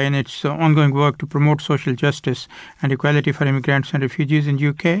JCWI and its ongoing work to promote social justice and equality for immigrants and refugees in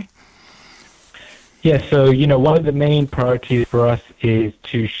UK? Yeah, so, one of the main priorities for us is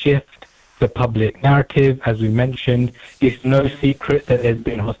to shift the public narrative. As we mentioned, it's no secret that there's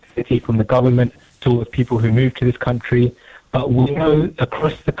been hostility from the government towards people who move to this country. But we know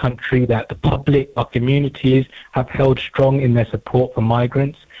across the country that the public, our communities, have held strong in their support for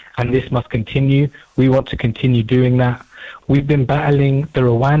migrants, and this must continue. We want to continue doing that. We've been battling the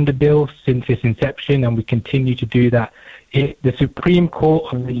Rwanda bill since its inception, and we continue to do that. The Supreme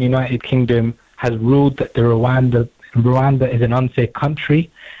Court of the United Kingdom has ruled that Rwanda is an unsafe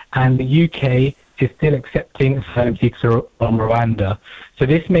country, and the UK is still accepting asylum seekers from Rwanda. So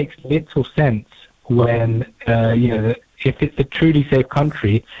this makes little sense when, if it's a truly safe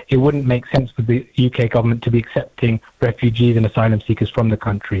country, it wouldn't make sense for the UK government to be accepting refugees and asylum seekers from the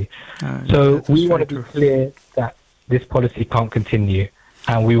country. So we want to be clear that this policy can't continue.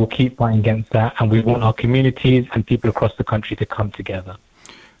 And we will keep fighting against that. And we want our communities and people across the country to come together.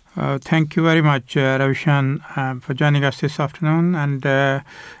 Thank you very much, Ravishaan, for joining us this afternoon. And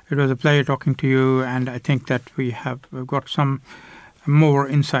it was a pleasure talking to you. And I think that we've got some more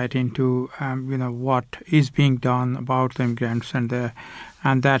insight into, what is being done about the immigrants, and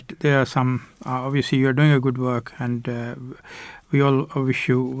that there are some. Obviously, you're doing a good work, and we all wish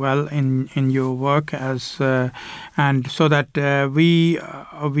you well in your work and so that we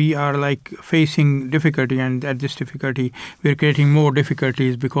are like facing difficulty, and at this difficulty we're creating more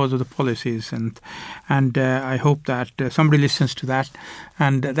difficulties because of the policies, and I hope that somebody listens to that,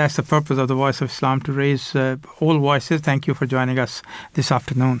 and that's the purpose of the Voice of Islam, to raise all voices. Thank you for joining us this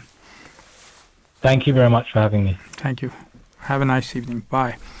afternoon. Thank you very much for having me. Thank you. Have a nice evening.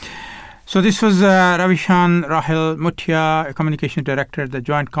 Bye. So this was Ravishaan Rahel Muthiah, a Communications Director at the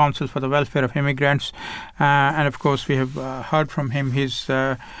Joint Council for the Welfare of Immigrants. And of course, we have heard from him his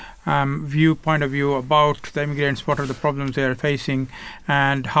point of view about the immigrants, what are the problems they are facing,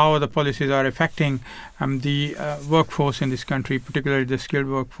 and how the policies are affecting the workforce in this country, particularly the skilled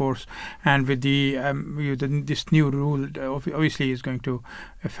workforce. And with this new rule, obviously is going to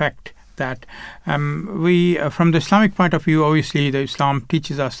affect that. We, from the Islamic point of view, obviously the Islam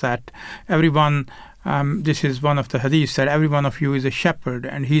teaches us that everyone, this is one of the hadiths, that every one of you is a shepherd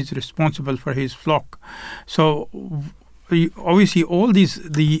and he is responsible for his flock. So obviously all these,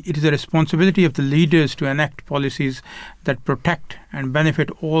 it is a responsibility of the leaders to enact policies that protect and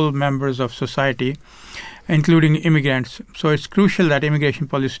benefit all members of society, including immigrants. So it's crucial that immigration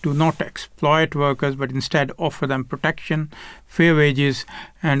policies do not exploit workers, but instead offer them protection, fair wages,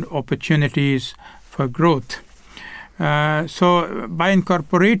 and opportunities for growth. So by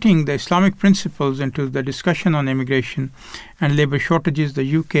incorporating the Islamic principles into the discussion on immigration and labour shortages,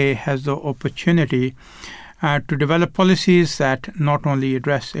 the UK has the opportunity to develop policies that not only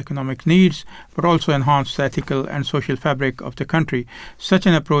address economic needs, but also enhance the ethical and social fabric of the country. Such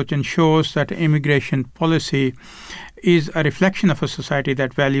an approach ensures that immigration policy is a reflection of a society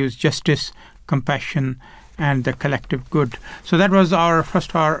that values justice, compassion, and the collective good. So that was our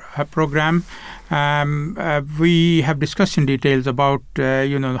first hour program. We have discussed in details about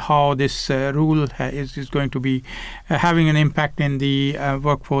how this rule is going to be having an impact in the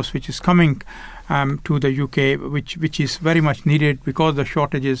workforce which is coming to the UK, which is very much needed because of the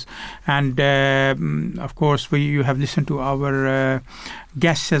shortages. And of course, you have listened to our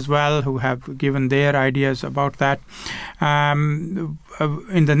guests as well, who have given their ideas about that. In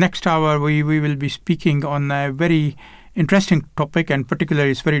the next hour, we will be speaking on a very interesting topic, and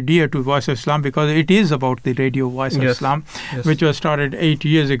particularly it's very dear to Voice of Islam because it is about the radio Voice of Islam, which was started 8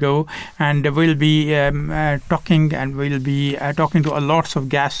 years ago, and we'll be talking to lots of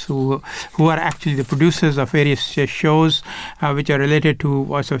guests who are actually the producers of various shows which are related to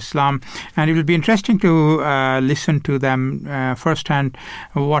Voice of Islam, and it will be interesting to listen to them firsthand.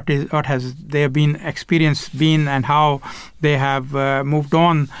 What has their experience been, and how they have moved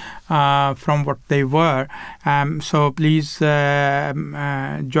on from what they were. So please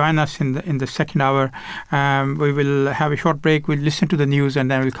join us in the second hour. We will have a short break. We'll listen to the news and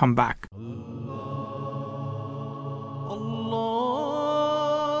then we'll come back.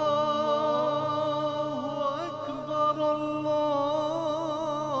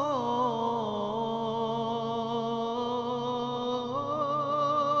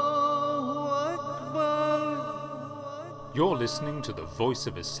 You're listening to the Voice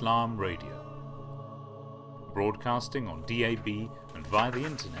of Islam Radio, broadcasting on DAB and via the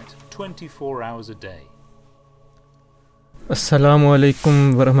internet 24 hours a day. Assalamu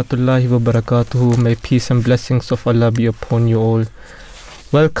alaikum wa rahmatullahi wa barakatuhu. May peace and blessings of Allah be upon you all.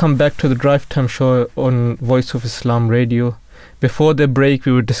 Welcome back to the Drive Time Show on Voice of Islam Radio. Before the break,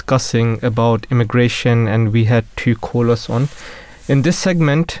 we were discussing about immigration and we had two callers on. In this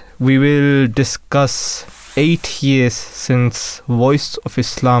segment, we will discuss 8 years since Voice of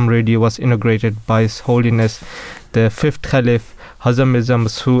Islam Radio was inaugurated by His Holiness the 5th Caliph Hazrat Mirza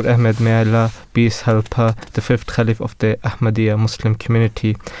Masroor Ahmad, may Allah be his helper, the 5th Caliph of the Ahmadiyya Muslim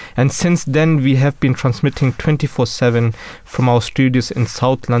community. And since then we have been transmitting 24/7 from our studios in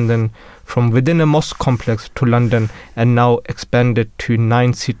South London, from within a mosque complex to London, and now expanded to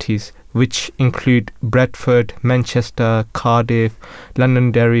 9 cities, which include Bradford, Manchester, Cardiff,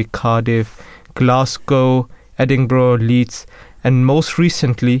 Londonderry, Cardiff, Glasgow, Edinburgh, Leeds, and most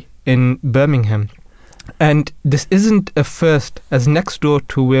recently in Birmingham. And this isn't a first, as next door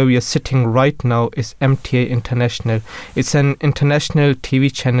to where we are sitting right now is MTA International. It's an international TV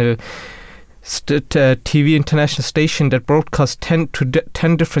channel, TV international station that broadcasts 10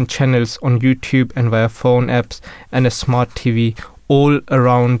 different channels on YouTube and via phone apps and a smart TV, all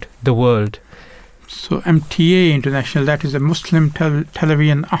around the world. So MTA International, that is a Muslim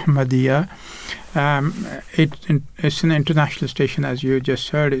Television Ahmadiyya. It's an international station, as you just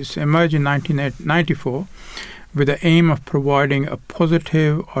heard. It's emerged in 1994 with the aim of providing a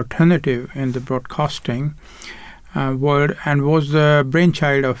positive alternative in the broadcasting world, and was the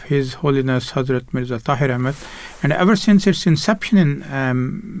brainchild of His Holiness Hazrat Mirza Tahir Ahmad. And ever since its inception,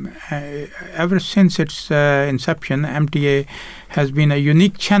 MTA has been a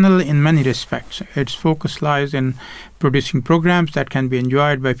unique channel in many respects. Its focus lies in producing programs that can be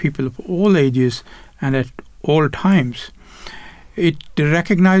enjoyed by people of all ages and at all times. It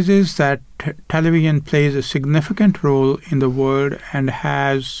recognizes that television plays a significant role in the world and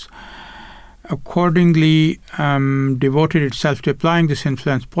has accordingly devoted itself to applying this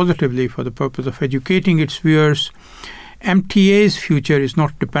influence positively for the purpose of educating its viewers. MTA's future is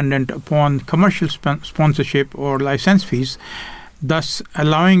not dependent upon commercial sponsorship or license fees, thus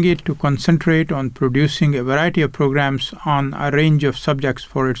allowing it to concentrate on producing a variety of programs on a range of subjects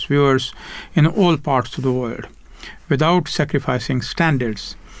for its viewers in all parts of the world, without sacrificing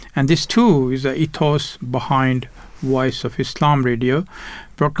standards. And this too is the ethos behind Voice of Islam Radio.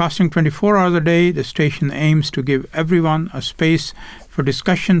 Broadcasting 24 hours a day, the station aims to give everyone a space for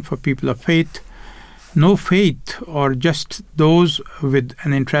discussion for people of faith, no faith, or just those with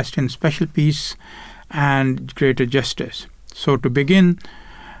an interest in special peace and greater justice. So to begin,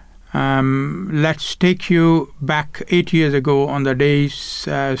 let's take you back 8 years ago on the day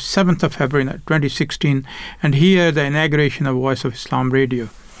 7th of February 2016 and hear the inauguration of Voice of Islam Radio.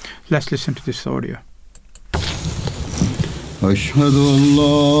 Let's listen to this audio. أشهد أن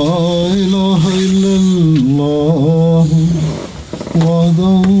لا إله إلا الله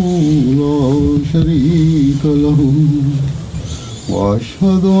وحده لا شريك له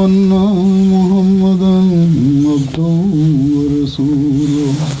وأشهد أن محمدا عبده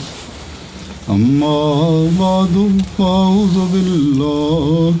ورسوله أما بعد فأعوذ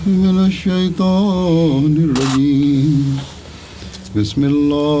بالله من الشيطان الرجيم بسم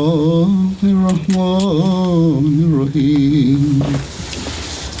الله الرحمن الرحيم.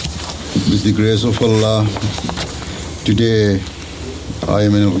 With the grace of Allah, today I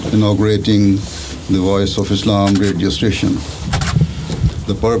am inaugurating the Voice of Islam radio station.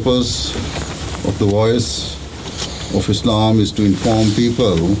 The purpose of the Voice of Islam is to inform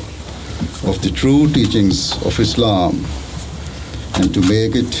people of the true teachings of Islam and to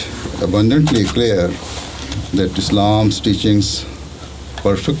make it abundantly clear that Islam's teachings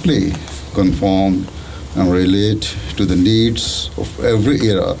perfectly conform and relate to the needs of every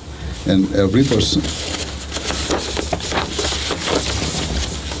era and every person.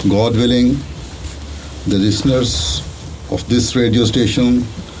 God willing, the listeners of this radio station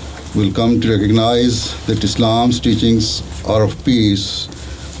will come to recognize that Islam's teachings are of peace,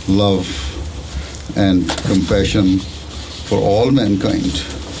 love, and compassion for all mankind.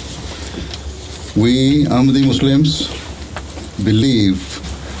 We Ahmadi Muslims believe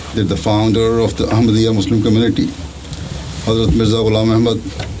that the founder of the Ahmadiyya Muslim community, Hazrat Mirza Ghulam Ahmad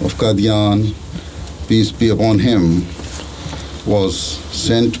of Qadian, peace be upon him, was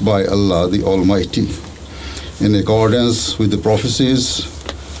sent by Allah the Almighty in accordance with the prophecies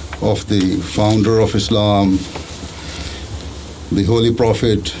of the founder of Islam, the Holy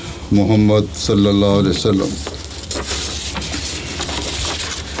Prophet Muhammad sallallahu alaihi wasallam.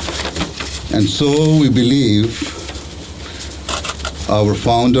 And so we believe our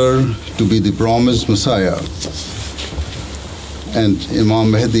founder to be the promised Messiah and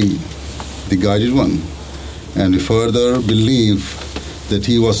Imam Mahdi, the guided one. And we further believe that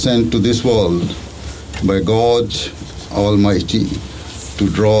he was sent to this world by God Almighty to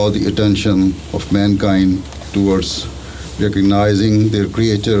draw the attention of mankind towards recognizing their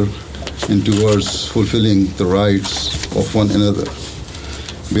Creator and towards fulfilling the rights of one another.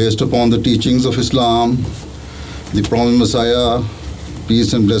 Based upon the teachings of Islam, the promised Messiah,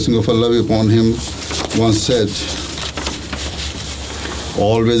 peace and blessing of Allah be upon him, once said,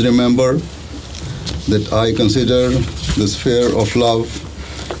 "Always remember that I consider the sphere of love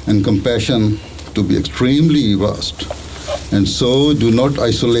and compassion to be extremely vast, and so do not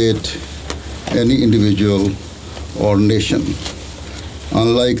isolate any individual or nation.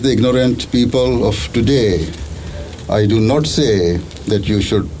 Unlike the ignorant people of today, I do not say that you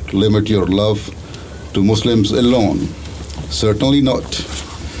should limit your love to Muslims alone. Certainly not.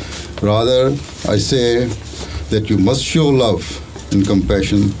 Rather, I say that you must show love and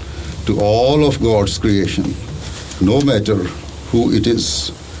compassion to all of God's creation, no matter who it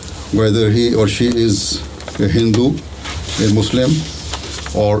is, whether he or she is a Hindu, a Muslim,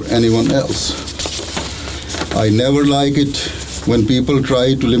 or anyone else. I never like it when people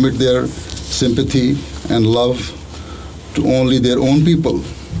try to limit their sympathy and love to only their own people.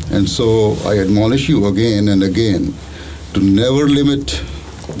 And so I admonish you again and again to never limit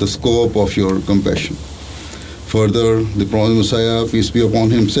the scope of your compassion. Further, the Prophet Messiah, peace be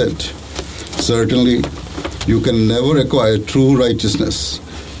upon him, said, certainly you can never acquire true righteousness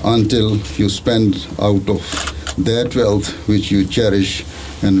until you spend out of that wealth which you cherish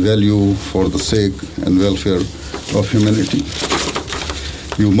and value for the sake and welfare of humanity.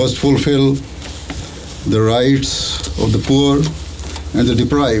 You must fulfill the rights of the poor and the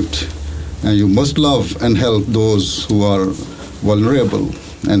deprived, and you must love and help those who are vulnerable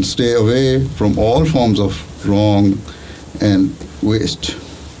and stay away from all forms of wrong and waste.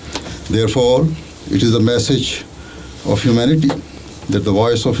 Therefore, it is the message of humanity that the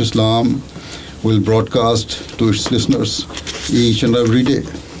voice of Islam will broadcast to its listeners each and every day.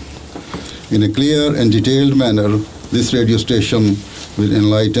 In a clear and detailed manner, this radio station will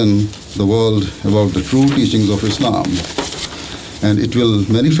enlighten the world about the true teachings of Islam, and it will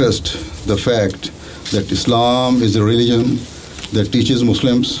manifest the fact that Islam is a religion that teaches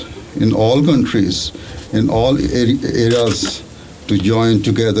Muslims in all countries, in all areas, to join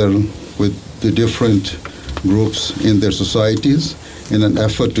together with the different groups in their societies in an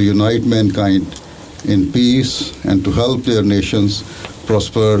effort to unite mankind in peace and to help their nations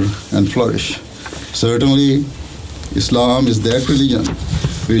prosper and flourish. Certainly, Islam is that religion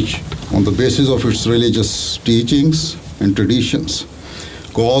which, on the basis of its religious teachings and traditions,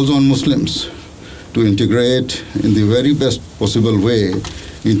 calls on Muslims to integrate in the very best possible way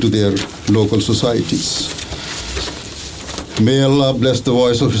into their local societies. May Allah bless the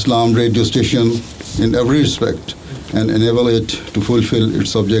Voice of Islam radio station in every respect and enable it to fulfill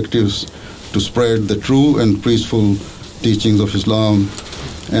its objectives to spread the true and peaceful teachings of Islam,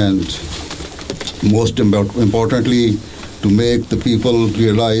 and most importantly, to make the people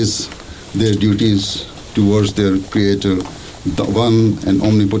realize their duties towards their Creator, the one and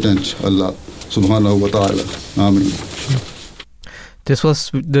omnipotent Allah, subhanahu wa ta'ala. Ameen. This was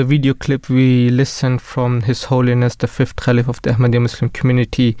the video clip we listened from His Holiness the 5th Caliph of the Ahmadiyya Muslim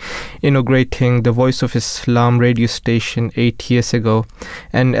community inaugurating the Voice of Islam radio station 8 years ago.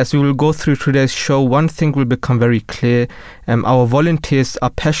 And as we will go through today's show, one thing will become very clear. Our volunteers are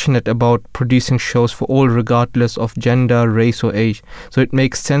passionate about producing shows for all regardless of gender, race or age. So it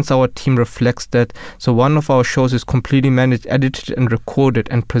makes sense our team reflects that. So one of our shows is completely managed, edited and recorded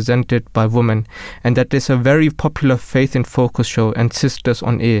and presented by women. And that is a very popular Faith in Focus show and Sisters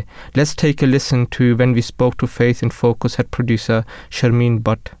on Air. Let's take a listen to when we spoke to Faith in Focus head producer Shermeen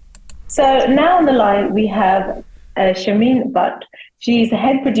Butt. So now on the line we have Shermeen Butt. She's the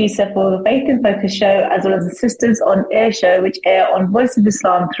head producer for the Faith in Focus show as well as the Sisters on Air show, which air on Voice of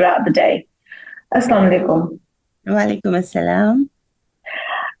Islam throughout the day. Assalamu alaikum. Wa alaikum assalam.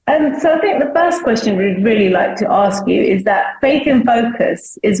 So I think the first question we'd really like to ask you is that Faith in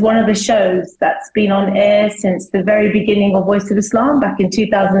Focus is one of the shows that's been on air since the very beginning of Voice of Islam back in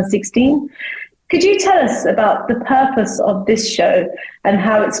 2016. Could you tell us about the purpose of this show and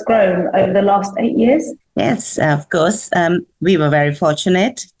how it's grown over the last 8 years? Yes, of course. We were very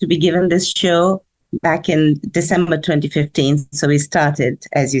fortunate to be given this show back in December 2015. So we started,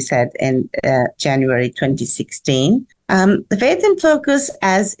 as you said, in January 2016. The Faith in Focus,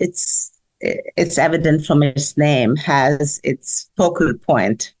 as it's evident from its name, has its focal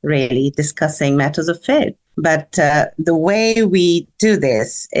point really discussing matters of faith. But the way we do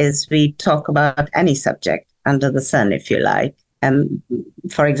this is we talk about any subject under the sun, if you like.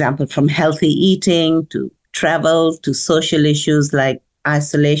 For example, from healthy eating to travel to social issues like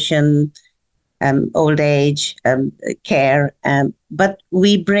isolation, old age, care. But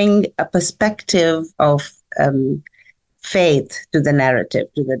we bring a perspective of faith to the narrative,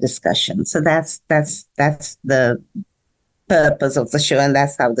 to the discussion. So that's the purpose of the show, and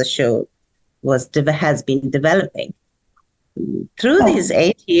that's how the show has been developing. Through these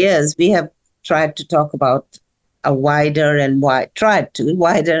 8 years, we have tried to talk about a wider and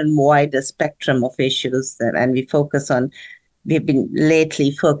wider spectrum of issues, and we've been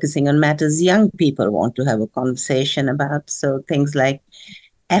lately focusing on matters young people want to have a conversation about. So things like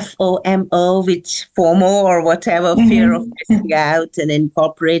FOMO, which FOMO or whatever, fear of missing out, and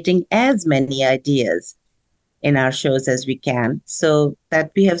incorporating as many ideas in our shows as we can, so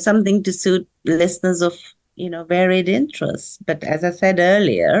that we have something to suit listeners of, varied interests. But as I said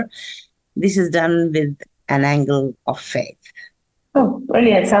earlier, this is done with an angle of faith. Oh,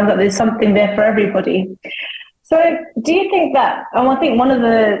 brilliant. Sounds like there's something there for everybody. So do you think that, I think one of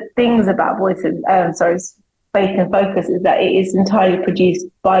the things about Faith in Focus is that it is entirely produced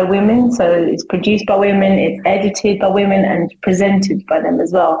by women. So it's produced by women, it's edited by women and presented by them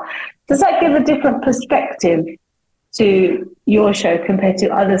as well. Does that give a different perspective to your show compared to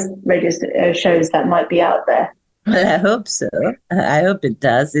other radio shows that might be out there? Well, I hope so. I hope it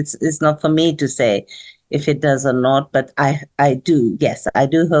does. It's not for me to say if it does or not, but I do. Yes, I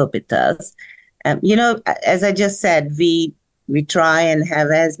do hope it does. As I just said, we try and have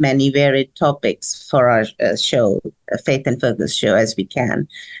as many varied topics for our show, a Faith and Focus show, as we can,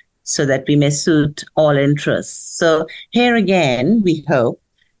 so that we may suit all interests. So here again, we hope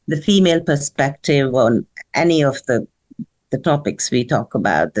the female perspective on any of the topics we talk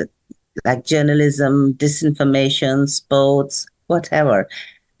about, like journalism, disinformation, sports, whatever.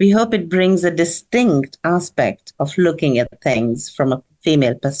 We hope it brings a distinct aspect of looking at things from a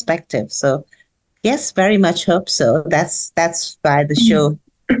female perspective. So yes, very much hope so. That's why the show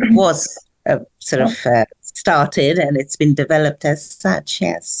was started, and it's been developed as such,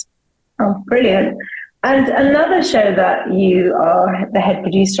 yes. Oh, brilliant. And another show that you are the head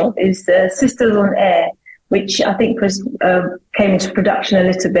producer of is Sisters on Air, which I think came into production a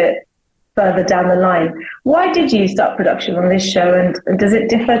little bit further down the line. Why did you start production on this show, and does it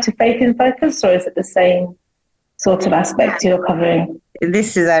differ to Faith in Focus, or is it the same sort of aspect you're covering?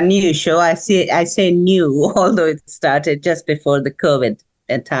 This is our new show. I say new, although it started just before the COVID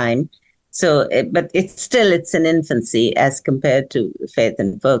time. So, but it's in infancy as compared to Faith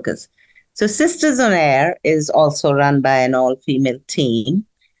and Focus. So Sisters on Air is also run by an all-female team,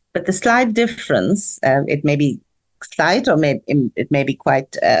 but the slight difference, it may be slight or it may be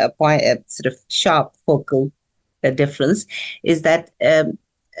quite a sort of sharp focal difference, is that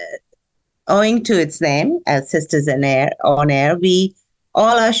owing to its name, as Sisters on Air,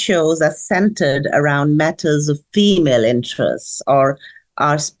 all our shows are centered around matters of female interests or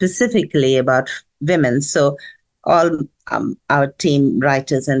are specifically about women. So all our team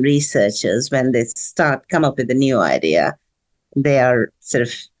writers and researchers, when they come up with a new idea, they're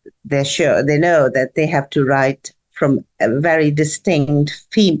sure they know that they have to write from a very distinct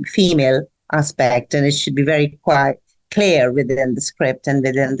female aspect, and it should be very quite clear within the script and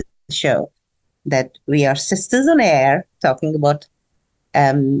within the show that we are sisters on air, talking about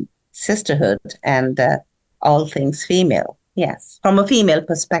sisterhood and all things female. Yes, from a female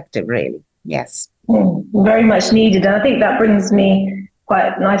perspective, really. Yes. Very much needed. And I think that brings me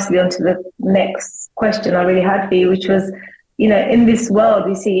quite nicely onto the next question I really had for you, which was, in this world,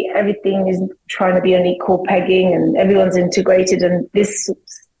 you see everything is trying to be on equal pegging and everyone's integrated, and this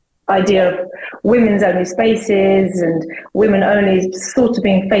idea of women's only spaces and women only sort of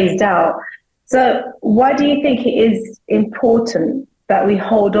being phased out. So why do you think it is important that we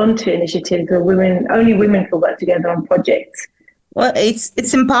hold on to initiatives where only women can work together on projects? Well,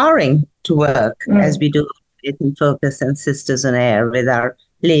 it's empowering to work as we do it in Focus and Sisters on Air with our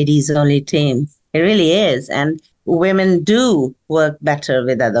ladies-only teams. It really is. And women do work better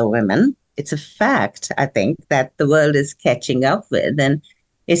with other women. It's a fact, I think, that the world is catching up with. And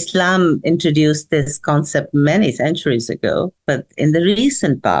Islam introduced this concept many centuries ago. But in the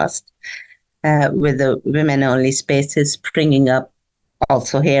recent past, with the women-only spaces springing up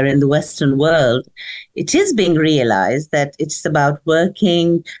also here in the Western world, it is being realized that it's about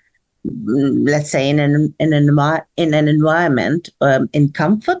working, let's say, in an environment in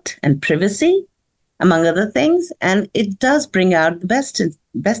comfort and privacy, among other things, and it does bring out the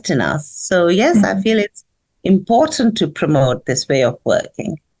best in us. So yes, I feel it's important to promote this way of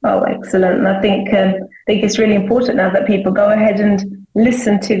working. Oh, excellent! And I think it's really important now that people go ahead and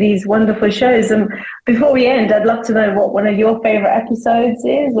listen to these wonderful shows. And before we end, I'd love to know what one of your favorite episodes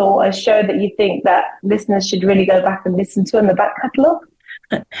is, or a show that you think that listeners should really go back and listen to in the back catalogue.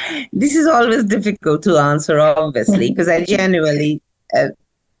 This is always difficult to answer, obviously, because I genuinely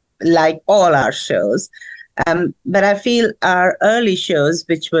like all our shows. But I feel our early shows,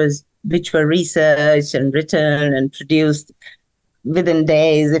 which were researched and written and produced within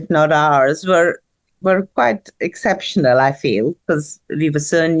days, if not hours, were quite exceptional, I feel, because we were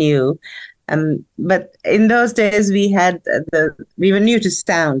so new. But in those days, we were new to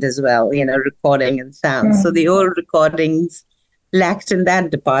sound as well, recording and sound. So the old recordings lacked in that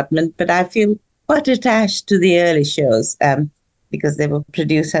department, but I feel quite attached to the early shows because they were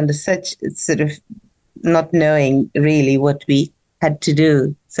produced under such sort of not knowing really what we had to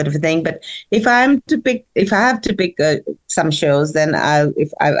do, sort of a thing. But if I have to pick some shows, then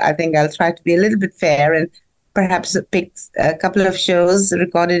I think I'll try to be a little bit fair and perhaps pick a couple of shows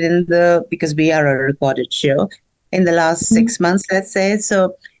recorded because we are a recorded show in the last 6 months, let's say.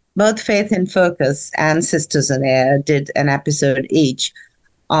 So both Faith in Focus and Sisters on Air did an episode each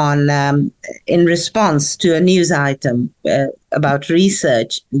on in response to a news item about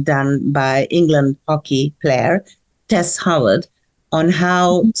research done by England hockey player Tess Howard on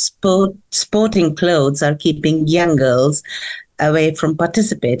how sporting clothes are keeping young girls away from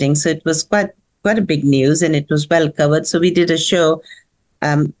participating. So it was quite a big news, and it was well covered. So we did a show,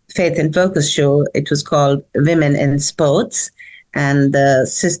 Faith in Focus show. It was called Women in Sports, and the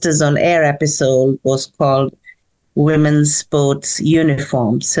Sisters on Air episode was called Women's Sports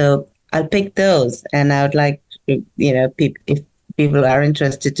Uniform. So I'll pick those, and I would like, if people are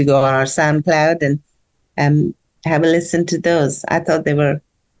interested, to go on our SoundCloud and have a listen to those. I thought they were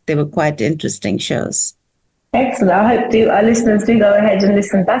quite interesting shows. Excellent. I hope our listeners do go ahead and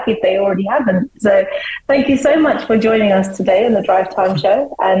listen back if they already haven't. So thank you so much for joining us today on the Drive Time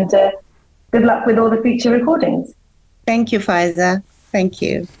Show, and good luck with all the future recordings. Thank you, Faiza. Thank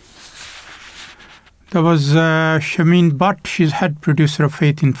you. That was Shermeen Butt. She's head producer of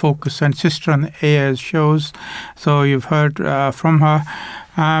Faith in Focus and sister on AIR's shows. So you've heard from her.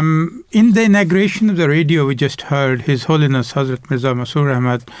 In the inauguration of the radio, we just heard His Holiness Hazrat Mirza Naseer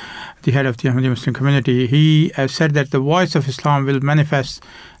Ahmad, the head of the Ahmadi Muslim community. He said that the voice of Islam will manifest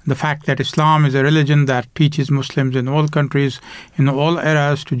the fact that Islam is a religion that teaches Muslims in all countries, in all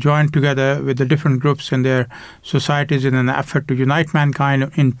eras, to join together with the different groups in their societies in an effort to unite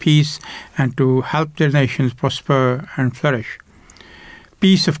mankind in peace and to help their nations prosper and flourish.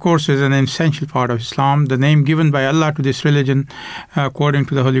 Peace, of course, is an essential part of Islam. The name given by Allah to this religion, according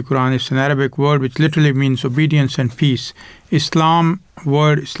to the Holy Quran, is an Arabic word which literally means obedience and peace.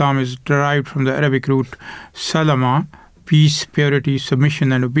 Word Islam is derived from the Arabic root salama, peace, purity,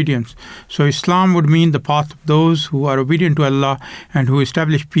 submission, and obedience. So Islam would mean the path of those who are obedient to Allah and who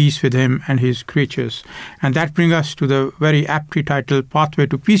establish peace with Him and His creatures. And that brings us to the very aptly titled Pathway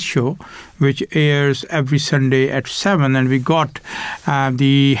to Peace show, which airs every Sunday at 7. And we got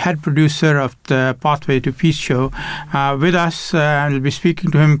the head producer of the Pathway to Peace show with us. We'll be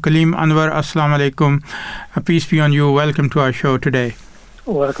speaking to him, Kalim Anwer. Assalamu alaikum. Peace be on you. Welcome to our show today.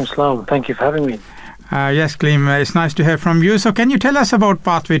 Wa alaikum salam. Thank you for having me. Yes, Kalim, it's nice to hear from you. So can you tell us about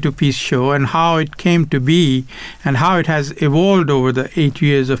Pathway to Peace show and how it came to be and how it has evolved over the 8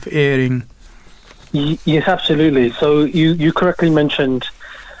 years of airing? Yes, absolutely. So you correctly mentioned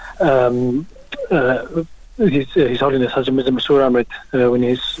His Holiness Hazrat Mirza Naseer Ahmad when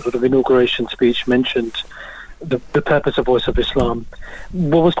his sort of inauguration speech mentioned the purpose of Voice of Islam.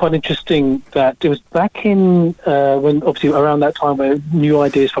 What was quite interesting, that it was back in when obviously around that time where new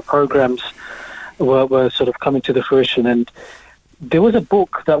ideas for programs were sort of coming to the fruition, and there was a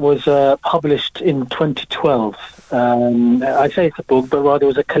book that was published in 2012. I say it's a book, but rather it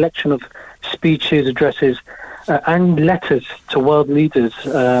was a collection of speeches, addresses, and letters to world leaders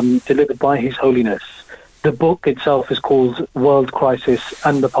delivered by His Holiness. The book itself is called World Crisis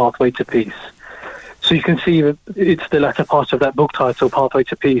and the Pathway to Peace. So you can see it's the latter part of that book title, Pathway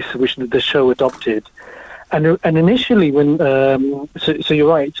to Peace, which the show adopted. And initially, when so you're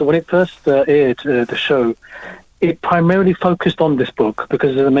right. So when it first aired the show, it primarily focused on this book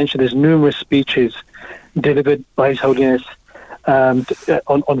because, as I mentioned, there's numerous speeches delivered by His Holiness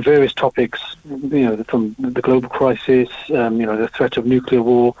on various topics. From the global crisis, the threat of nuclear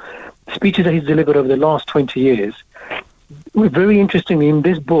war, speeches that he's delivered over the last 20 years. Very interestingly, in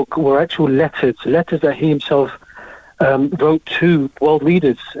this book were actual letters that he himself wrote to world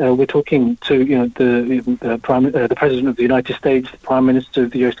leaders. We're talking to the President of the United States, the Prime Minister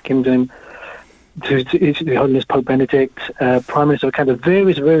of the United Kingdom, to the Holiness Pope Benedict, Prime Minister of Canada,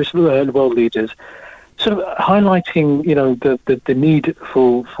 various world leaders, sort of highlighting the need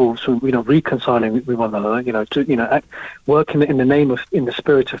for reconciling with one another, working in the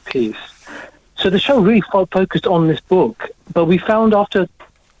spirit of peace. So the show really focused on this book, but we found after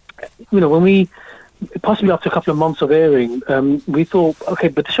possibly after a couple of months of airing, we thought, okay,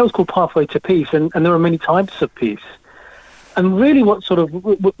 but the show's called Pathway to Peace, and there are many types of peace. And really what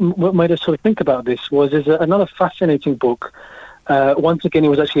made us sort of think about this was another fascinating book. Once again, it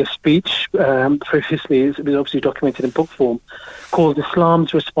was actually a speech. Previously, it was obviously documented in book form, called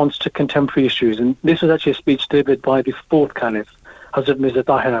Islam's Response to Contemporary Issues. And this was actually a speech delivered by the fourth Caliph, Hazrat Mirza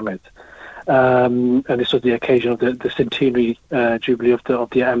Tahir Ahmad. And this was the occasion of the centenary jubilee of the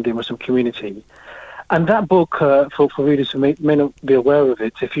Ahmadi Muslim community. And that book, for readers who may not be aware of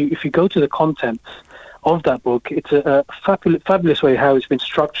it, if you go to the contents of that book, it's a fabulous way how it's been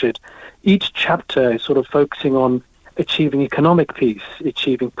structured. Each chapter is sort of focusing on achieving economic peace,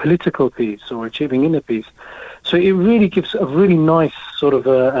 achieving political peace, or achieving inner peace. So it really gives a really nice sort of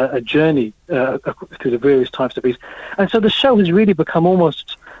a journey through the various types of peace. And so the show has really become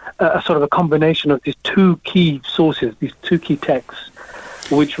almost a sort of a combination of these two key sources, these two key texts.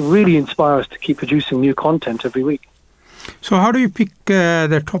 which really inspire us to keep producing new content every week. So how do you pick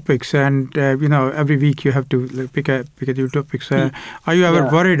the topics? And every week you have to pick a new topics. Are you ever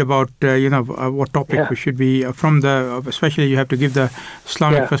worried about what topic we should be especially you have to give the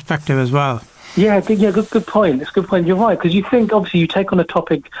Islamic perspective as well? Good point. It's a good point. You're right, because you think obviously you take on a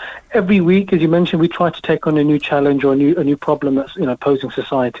topic every week, as you mentioned. We try to take on a new challenge or a new problem that's posing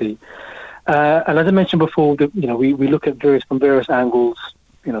society. And as I mentioned before, we look at from various angles,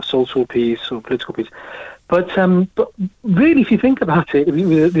 social peace or political peace. But really, if you think about it,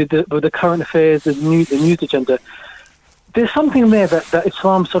 with the current affairs, the news agenda, there's something there that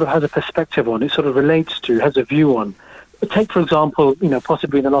Islam sort of has a perspective on. It sort of relates to, has a view on. Take, for example,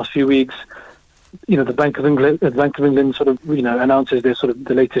 possibly in the last few weeks, the Bank of England sort of announces their sort of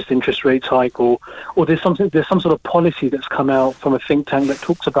the latest interest rates hike, or there's some sort of policy that's come out from a think tank that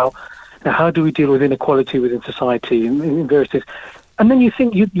talks about how do we deal with inequality within society in various things. And then you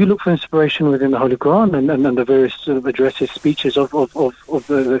think you look for inspiration within the Holy Quran and the various sort of addresses, speeches of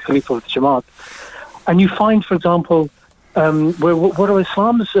the Khalifa of the Jamaat, and you find, for example, what are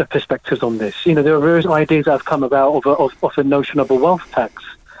Islam's perspectives on this? There are various ideas that have come about of a notion of a wealth tax.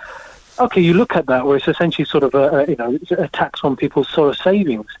 Okay, you look at that, where it's essentially sort of a tax on people's sort of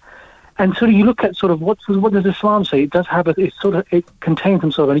savings, and sort of you look at sort of what does Islam say? It contains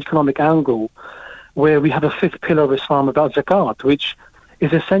some sort of an economic angle, where we have a fifth pillar of Islam about zakat, which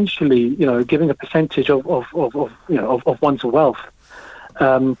is essentially, giving a percentage of one's wealth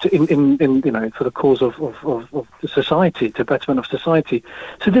for the cause of the society, to betterment of society.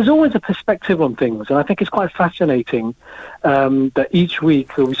 So there's always a perspective on things, and I think it's quite fascinating that each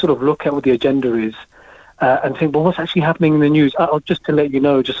week we sort of look at what the agenda is and think, well, what's actually happening in the news? Just to let you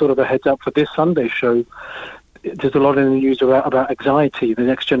know, just sort of a heads up for this Sunday show, there's a lot in the news about anxiety. The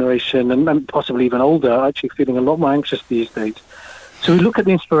next generation, and possibly even older, are actually feeling a lot more anxious these days. So we look at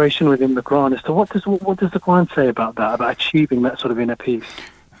the inspiration within the Quran as to what does the Quran say about that, about achieving that sort of inner peace.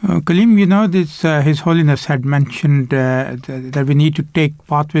 Kalim, His Holiness had mentioned that we need to take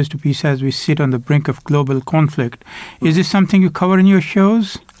pathways to peace as we sit on the brink of global conflict. Is this something you cover in your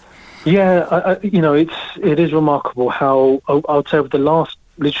shows? Yeah, it is remarkable how I would say over the last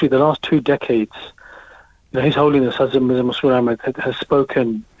 2 decades, His Holiness Hazrat Mirza Musharaf Ahmad has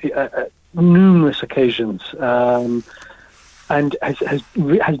spoken at numerous occasions, and has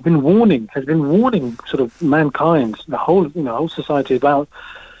been warning sort of mankind, the whole society about,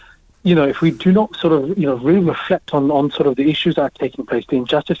 if we do not sort of really reflect on sort of the issues that are taking place, the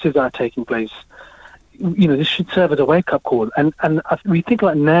injustices that are taking place, this should serve as a wake up call. And we think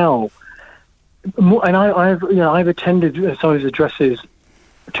like now, and I've attended some of his addresses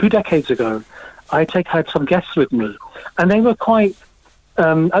 2 decades ago. I had some guests with me, and they were quite.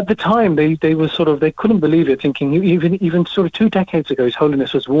 At the time, they were sort of, they couldn't believe it, thinking even sort of 2 decades ago, His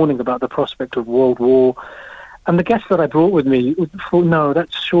Holiness was warning about the prospect of world war, and the guests that I brought with me thought, no,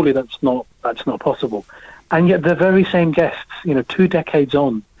 that's not possible, and yet the very same guests, 2 decades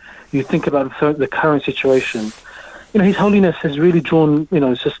on, you think about the current situation. His Holiness has really drawn,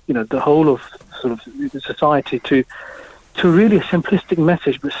 the whole of sort of society to really a simplistic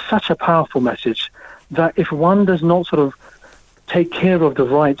message, but such a powerful message that if one does not sort of take care of the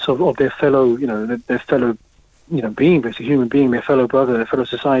rights of their fellow, being, basically human being, their fellow brother, their fellow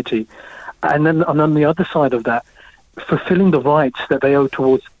society, and then on the other side of that, fulfilling the rights that they owe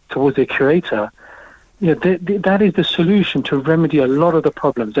towards their Creator, that is the solution to remedy a lot of the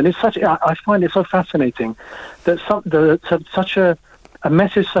problems. And I find it so fascinating that such a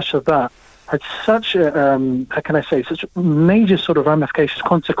message such as that had such such major sort of ramifications,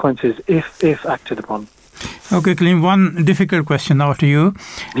 consequences if acted upon. Okay, Kalim, one difficult question now to you.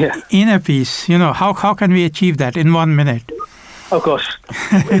 Yeah. Inner peace, how can we achieve that in 1 minute? Oh gosh,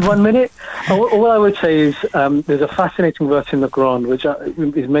 in 1 minute? All I would say is there's a fascinating verse in the Quran, which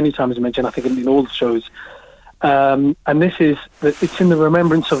is many times mentioned, I think, in all the shows. And this is that it's in the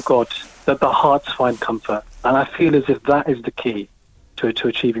remembrance of God that the hearts find comfort. And I feel as if that is the key to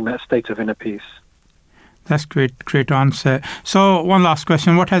achieving that state of inner peace. That's great answer. So one last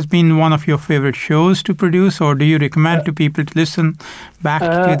question. What has been one of your favorite shows to produce, or do you recommend to people to listen back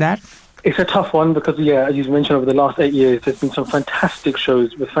to that? It's a tough one because, as you mentioned, over the last 8 years, there's been some fantastic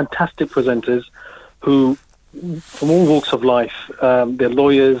shows with fantastic presenters who, from all walks of life, they're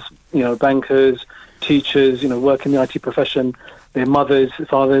lawyers, bankers, teachers, work in the IT profession, they're mothers,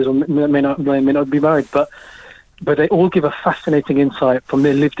 fathers, or may not be married, but they all give a fascinating insight from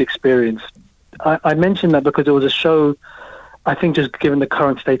their lived experience. I mentioned that because it was a show, I think, just given the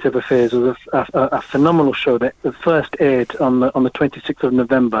current state of affairs, it was a phenomenal show that first aired on the 26th of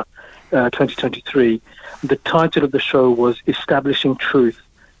November, 2023, The title of the show was Establishing Truth,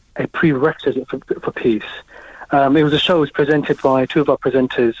 a Prerequisite for Peace. It was a show that was presented by two of our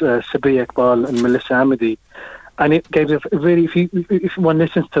presenters, Sabiya Iqbal and Melissa Amity. And it gave really, if one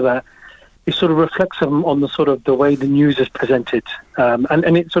listens to that, it sort of reflects on the sort of the way the news is presented.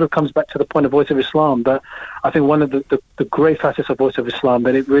 And it sort of comes back to the point of Voice of Islam. But I think one of the great facets of Voice of Islam,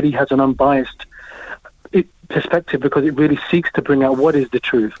 that it really has an unbiased perspective, because it really seeks to bring out what is the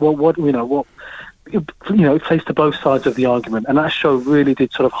truth. It plays to both sides of the argument. And that show really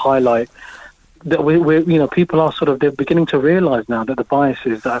did sort of highlight that people are they're beginning to realize now that the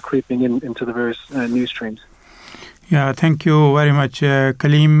biases that are creeping into the various news streams. Yeah, thank you very much,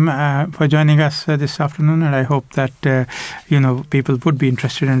 Kalim, for joining us this afternoon. And I hope that, people would be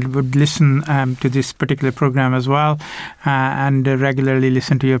interested and would listen to this particular program as well, and regularly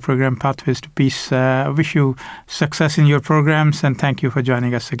listen to your program, Pathways to Peace. I wish you success in your programs, and thank you for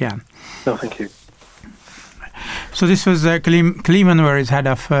joining us again. No, thank you. So this was Kalim Anwer, is head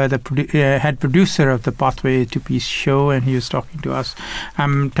producer of the Pathway to Peace show, and he was talking to us,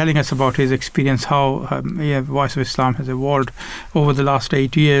 telling us about his experience, how Voice of Islam has evolved over the last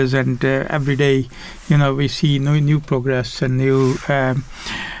 8 years, and every day, we see new progress and new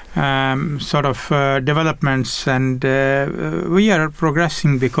developments, and we are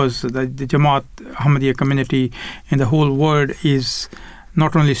progressing because the Jamaat Ahmadiyya community in the whole world is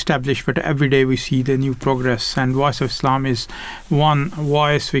not only established, but every day we see the new progress. And Voice of Islam is one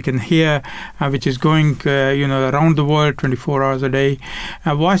voice we can hear, which is going, around the world 24 hours a day.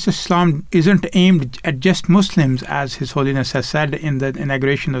 Voice of Islam isn't aimed at just Muslims, as His Holiness has said in the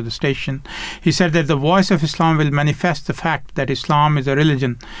inauguration of the station. He said that the Voice of Islam will manifest the fact that Islam is a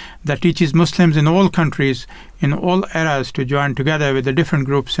religion that teaches Muslims in all countries, in all eras, to join together with the different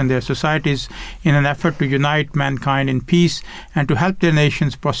groups in their societies in an effort to unite mankind in peace and to help their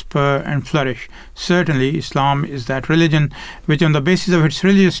nations prosper and flourish. Certainly, Islam is that religion which, on the basis of its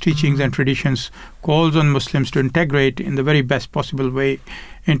religious teachings and traditions, calls on Muslims to integrate in the very best possible way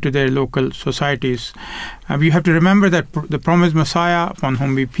into their local societies. We have to remember that the promised Messiah, upon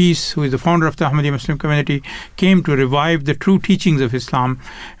whom be peace, who is the founder of the Ahmadiyya Muslim community, came to revive the true teachings of Islam,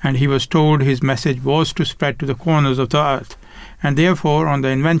 and he was told his message was to spread to the corners of the earth. And therefore, on the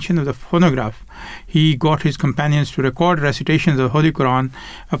invention of the phonograph, he got his companions to record recitations of Holy Quran,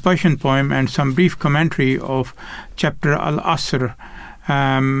 a Persian poem, and some brief commentary of chapter Al-Asr. He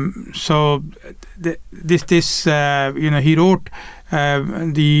wrote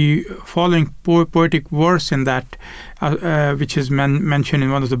the following poetic verse in that, which is mentioned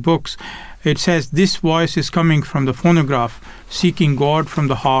in one of the books. It says, "This voice is coming from the phonograph, seeking God from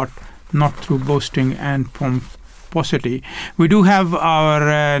the heart, not through boasting and pomposity." We do have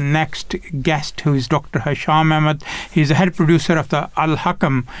our next guest, who is Dr. Hasham Ahmad. He's the head producer of the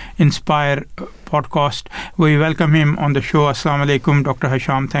Hakam Inspire Podcast. We welcome him on the show. Assalamu alaikum, Dr.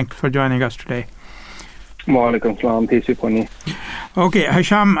 Hasham. Thanks for joining us today. Wa alaikum salam. Peace be upon you. Okay,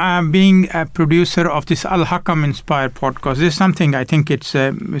 Hasham, being a producer of this Hakam Inspire Podcast, this is something, I think it's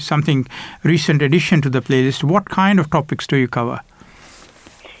something recent addition to the playlist. What kind of topics do you cover?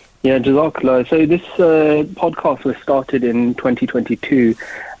 Yeah, Jazakallah. So this podcast was started in 2022,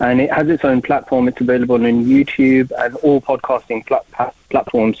 and it has its own platform. It's available on YouTube and all podcasting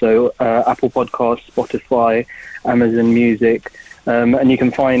platforms, so Apple Podcasts, Spotify, Amazon Music, and you can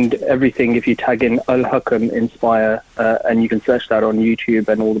find everything if you tag in Hakam Inspire, and you can search that on YouTube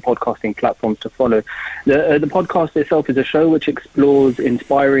and all the podcasting platforms to follow. The podcast itself is a show which explores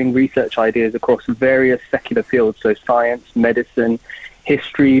inspiring research ideas across various secular fields, so science, medicine,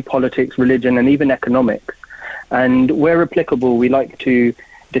 history, politics, religion, and even economics. And where applicable, we like to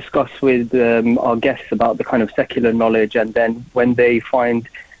discuss with our guests about the kind of secular knowledge, and then when they find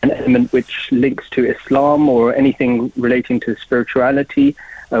an element which links to Islam or anything relating to spirituality,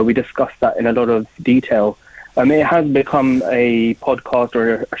 we discuss that in a lot of detail. It has become a podcast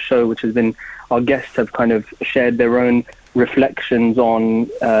or a show which has been, our guests have kind of shared their own reflections on,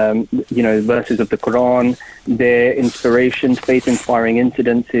 verses of the Quran, their inspirations, faith-inspiring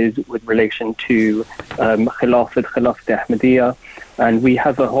incidences with relation to Khilafat Ahmadiyya, and we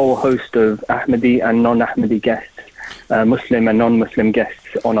have a whole host of Ahmadi and non-Ahmadi guests, Muslim and non-Muslim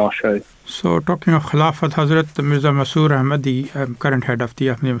guests on our show. So, talking of Khilafat, Hazrat Mirza Naseer Ahmad, the current head of the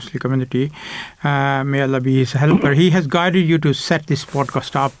Ahmadiyya Muslim community, may Allah be his helper, he has guided you to set this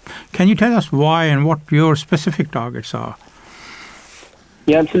podcast up. Can you tell us why and what your specific targets are?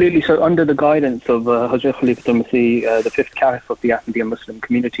 Yeah, absolutely. So under the guidance of Hazrat Khalifatul Masih, the fifth caliph of the Ahmadiyya Muslim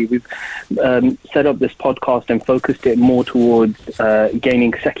community, we've set up this podcast and focused it more towards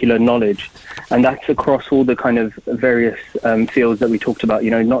gaining secular knowledge. And that's across all the kind of various fields that we talked about,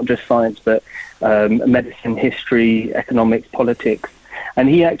 not just science, but medicine, history, economics, politics. And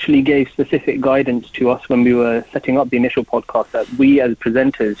he actually gave specific guidance to us when we were setting up the initial podcast that we as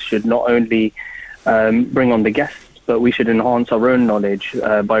presenters should not only bring on the guests, but we should enhance our own knowledge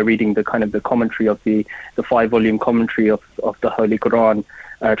by reading the commentary of the 5-volume commentary of the Holy Quran,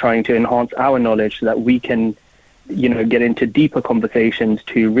 trying to enhance our knowledge so that we can, get into deeper conversations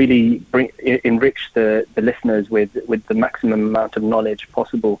to really enrich the listeners with the maximum amount of knowledge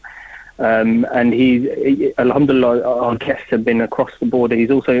possible. And he, alhamdulillah, our guests have been across the border.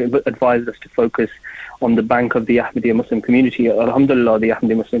 He's also advised us to focus on the bank of the Ahmadiyya Muslim community. Alhamdulillah, the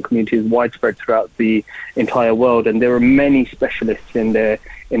Ahmadiyya Muslim community is widespread throughout the entire world, and there are many specialists in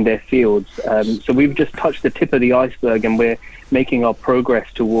their fields. So we've just touched the tip of the iceberg, and we're making our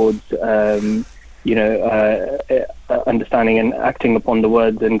progress towards understanding and acting upon the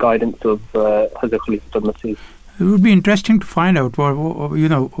words and guidance of Hazrat Khalifatul Masih. It would be interesting to find out, who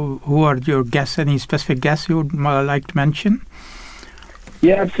are your guests, any specific guests you would like to mention?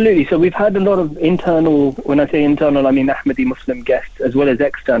 Yeah, absolutely. So we've had a lot of internal, when I say internal, I mean Ahmadi Muslim guests as well as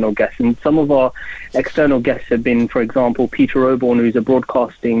external guests. And some of our external guests have been, for example, Peter Oborn, who's a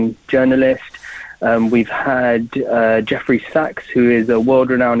broadcasting journalist. We've had Jeffrey Sachs, who is a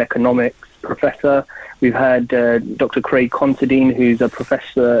world-renowned economics professor. We've had Dr. Craig Considine, who's a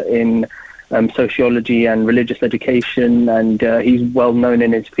professor in sociology and religious education, and he's well known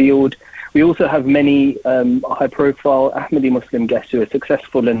in his field. We also have many high-profile Ahmadi Muslim guests who are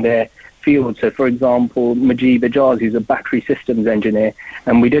successful in their field. So, for example, Majid Bajaz, who's a battery systems engineer,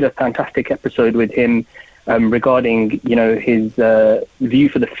 and we did a fantastic episode with him regarding, his view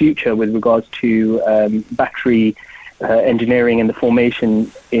for the future with regards to battery engineering and the formation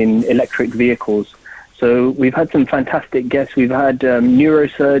in electric vehicles. So we've had some fantastic guests. We've had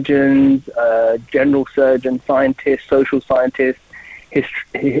neurosurgeons, general surgeons, scientists, social scientists,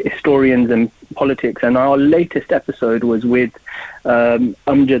 historians and politics. And our latest episode was with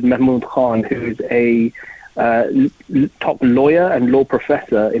Amjad Mahmood Khan, who's a top lawyer and law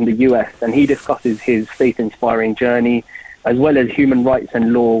professor in the US. And he discusses his faith-inspiring journey, as well as human rights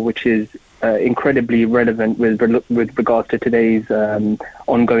and law, which is incredibly relevant with regards to today's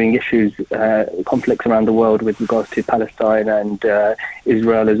ongoing issues, conflicts around the world with regards to Palestine and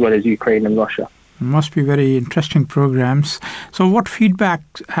Israel, as well as Ukraine and Russia. Must be very interesting programs. So what feedback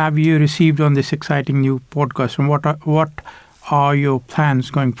have you received on this exciting new podcast, and what are your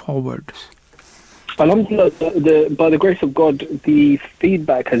plans going forward? Alhamdulillah, by the grace of God, the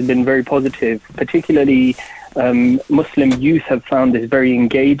feedback has been very positive. Particularly, Muslim youth have found this very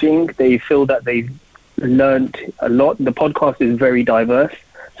engaging. They feel that they've learnt a lot. The podcast is very diverse,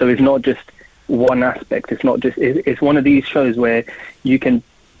 so it's not just one aspect. It's one of these shows where you can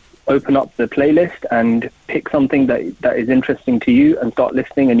open up the playlist and pick something that is interesting to you and start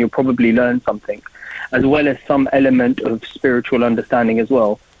listening, and you'll probably learn something, as well as some element of spiritual understanding as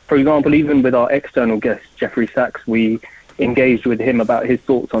well. For example, even with our external guest, Jeffrey Sachs, we engaged with him about his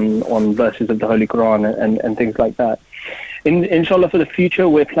thoughts on verses of the Holy Quran and things like that. Inshallah, for the future,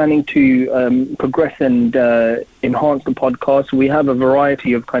 we're planning to progress and enhance the podcast. We have a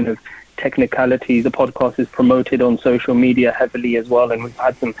variety of kind of technicalities. The podcast is promoted on social media heavily as well, and we've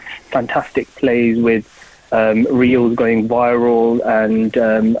had some fantastic plays with reels going viral and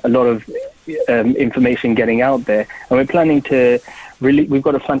a lot of information getting out there. And we're planning to we've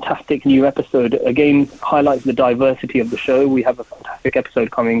got a fantastic new episode, again, highlights the diversity of the show. We have a fantastic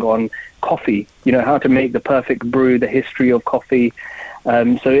episode coming on coffee, how to make the perfect brew, the history of coffee.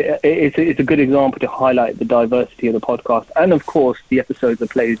 So it's a good example to highlight the diversity of the podcast. And of course, the episodes are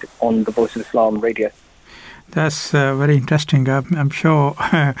played on the Voice of Islam radio. That's very interesting. I'm sure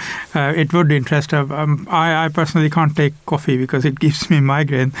it would interest. I personally can't take coffee because it gives me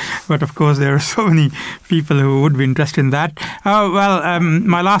migraine. But of course, there are so many people who would be interested in that.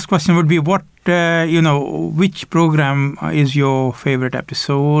 My last question would be, which program is your favorite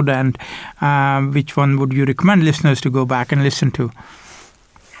episode, and which one would you recommend listeners to go back and listen to?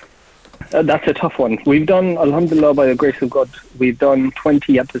 That's a tough one. We've done, alhamdulillah, by the grace of God, we've done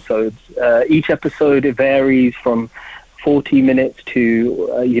 20 episodes. Each episode varies from 40 minutes to,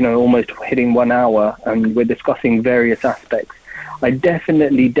 almost hitting 1 hour, and we're discussing various aspects. I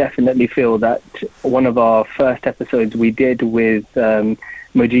definitely feel that one of our first episodes we did with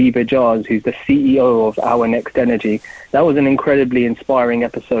Majid Bajaz, who's the CEO of Our Next Energy, that was an incredibly inspiring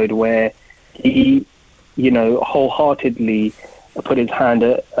episode where he, wholeheartedly put his hand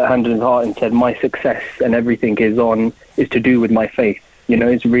on his heart and said, my success and everything is to do with my faith.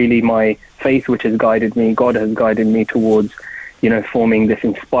 It's really my faith which has guided me. God has guided me towards, forming this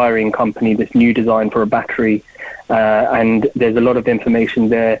inspiring company, this new design for a battery. And there's a lot of information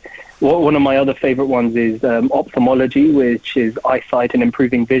there. One of my other favorite ones is ophthalmology, which is eyesight and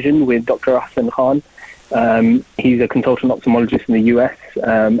improving vision, with Dr. Hasham Khan. He's a consultant ophthalmologist in the US,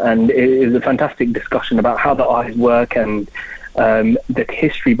 and it is a fantastic discussion about how the eyes work and the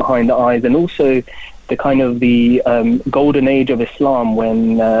history behind the eyes, and also the kind of the golden age of Islam,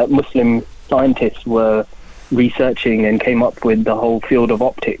 when Muslim scientists were researching and came up with the whole field of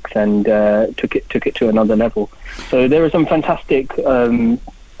optics and took it to another level. So there are some fantastic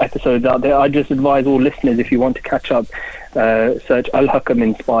episodes out there. I just advise all listeners, if you want to catch up, search Hakam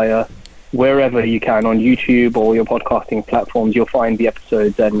Inspire wherever you can, on YouTube or your podcasting platforms. You'll find the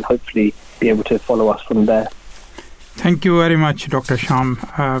episodes and hopefully be able to follow us from there. Thank you very much, Dr. Sham.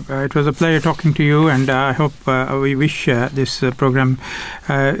 It was a pleasure talking to you, and I hope we wish this program,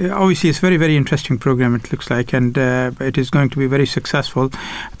 obviously it's a very, very interesting program, it looks like, and it is going to be very successful.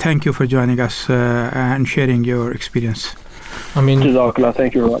 Thank you for joining us and sharing your experience. Jazakallah,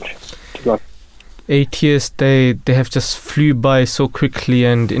 thank you very much. Jazakallah. 8 years, they have just flew by so quickly,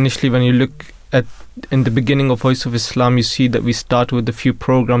 and initially when you look at in the beginning of Voice of Islam, you see that we start with a few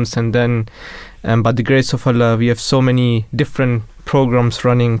programs, and then by the grace of Allah, we have so many different programs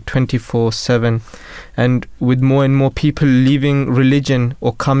running 24/7, and with more and more people leaving religion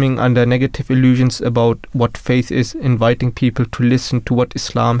or coming under negative illusions about what faith is, inviting people to listen to what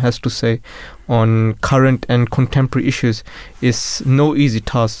Islam has to say on current and contemporary issues is no easy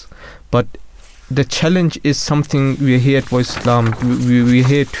task. But the challenge is something we're here at Voice Islam. We're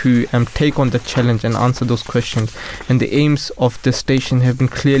here to take on the challenge and answer those questions. And the aims of the station have been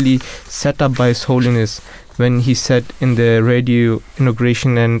clearly set up by His Holiness when he said in the radio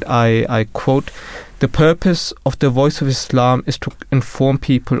inauguration, and I quote, "The purpose of the Voice of Islam is to inform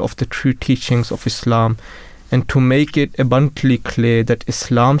people of the true teachings of Islam and to make it abundantly clear that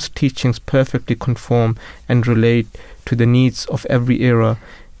Islam's teachings perfectly conform and relate to the needs of every era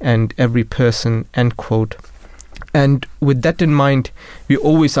and every person," end quote. And with that in mind, we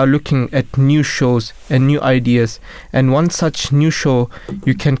always are looking at new shows and new ideas. And one such new show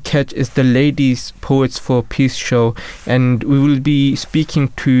you can catch is the Ladies Poets for Peace show. And we will be speaking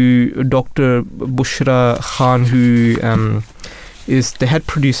to Dr. Bushra Khan, who is the head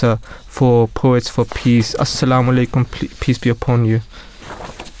producer for Poets for Peace. Assalamu alaikum, peace be upon you.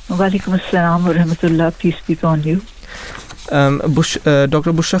 Wa alaikum assalam wa rahmatullah, peace be upon you.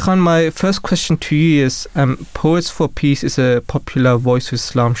 Dr. Bushra Khan, my first question to you is, Poets for Peace is a popular Voice of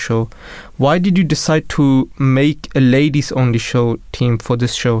Islam show. Why did you decide to make a ladies-only show team for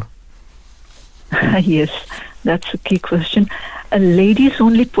this show? Yes, that's a key question. A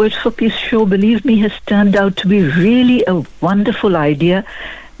ladies-only Poets for Peace show, believe me, has turned out to be really a wonderful idea,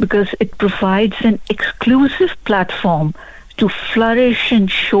 because it provides an exclusive platform to flourish and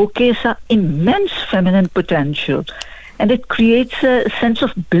showcase our immense feminine potential. And it creates a sense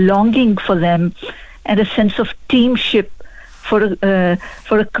of belonging for them and a sense of teamship for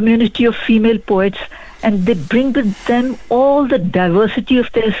a community of female poets. And they bring with them all the diversity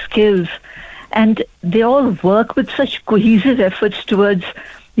of their skills. And they all work with such cohesive efforts towards,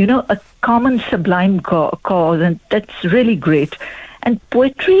 a common sublime cause. And that's really great. And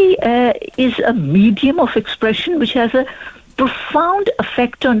poetry is a medium of expression which has a profound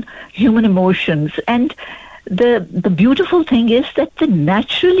effect on human emotions. And the beautiful thing is that the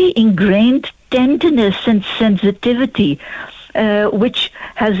naturally ingrained tenderness and sensitivity, which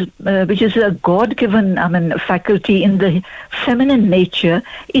is a God-given faculty in the feminine nature,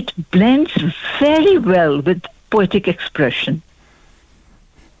 it blends very well with poetic expression.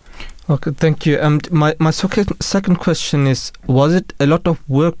 Okay, thank you. My second question is, was it a lot of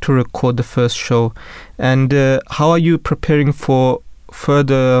work to record the first show, and how are you preparing for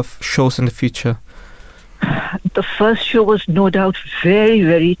further shows in the future? The first show was no doubt very,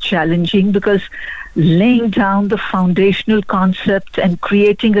 very challenging, because laying down the foundational concept and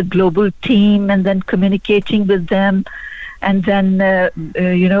creating a global team and then communicating with them and then,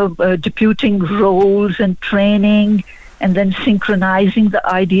 deputing roles and training and then synchronizing the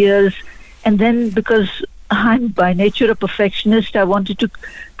ideas. And then, because I'm by nature a perfectionist, I wanted to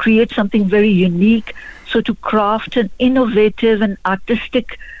create something very unique. So to craft an innovative and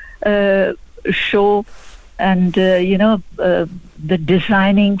artistic show, and the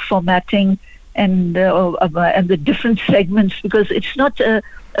designing, formatting, and the different segments, because it's not a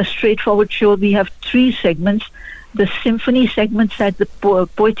straightforward show. We have 3 segments. The symphony segments had the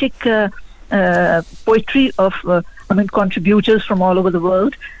poetic poetry of contributors from all over the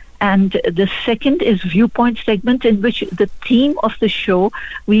world. And the second is viewpoint segment, in which the theme of the show,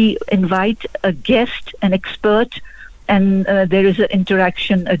 we invite a guest, an expert, and there is an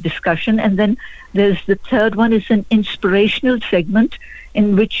interaction, a discussion. And then there's the third one is an inspirational segment,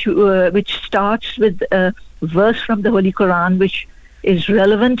 in which starts with a verse from the Holy Quran, which is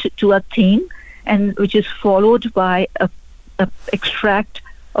relevant to our theme, and which is followed by a extract,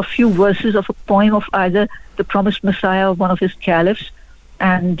 a few verses of a poem of either the promised Messiah or one of his caliphs,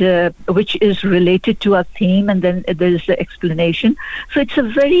 and which is related to our theme, and then there's the explanation. So it's a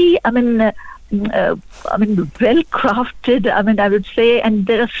very, well crafted, I would say, and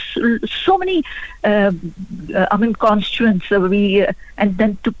there are so many, constituents. And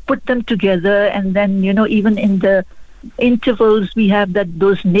then to put them together, and then even in the intervals we have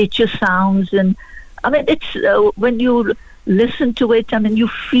those nature sounds, and it's when you listen to it, you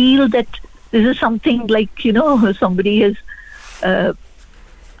feel that this is something like somebody has. A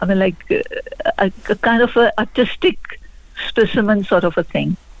kind of a artistic specimen sort of a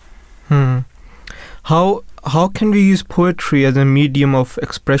thing. How can we use poetry as a medium of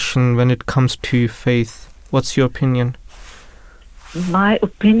expression when it comes to faith? What's your opinion? My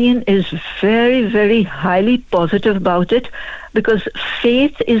opinion is very, very highly positive about it, because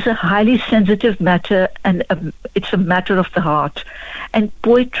faith is a highly sensitive matter, and it's a matter of the heart. And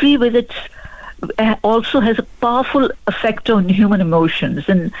poetry with its also has a powerful effect on human emotions,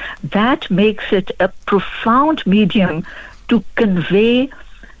 and that makes it a profound medium to convey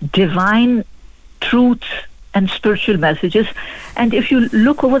divine truths and spiritual messages. And if you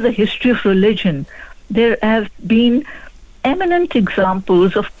look over the history of religion, there have been eminent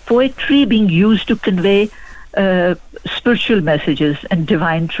examples of poetry being used to convey spiritual messages and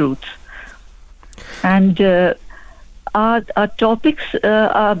divine truths. And our topics,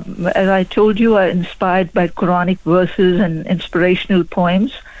 as I told you, are inspired by Quranic verses and inspirational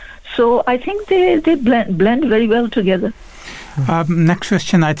poems. So I think they blend very well together. Next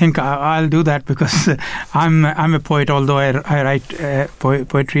question, I think I'll do that, because I'm a poet, although I write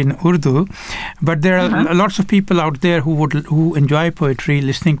poetry in Urdu. But there are lots of people out there who enjoy poetry,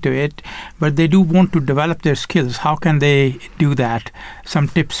 listening to it, but they do want to develop their skills. How can they do that? Some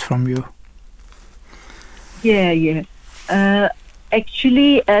tips from you. Yeah.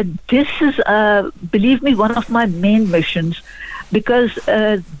 Actually, this is, believe me, one of my main missions, because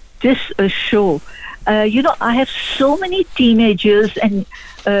this show, I have so many teenagers and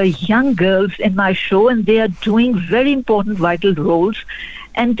young girls in my show, and they are doing very important, vital roles.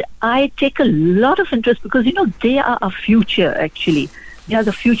 And I take a lot of interest, because, they are our future, actually. They are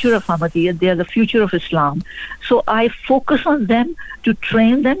the future of Ahmadiyya. They are the future of Islam. So I focus on them to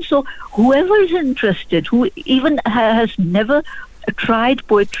train them. So whoever is interested, who even has never tried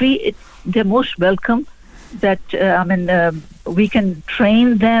poetry, they're most welcome. That we can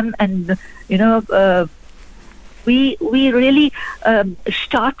train them, and we really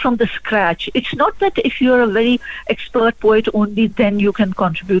start from the scratch. It's not that if you're a very expert poet only then you can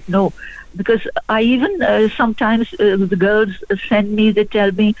contribute. No, because I even sometimes the girls send me, they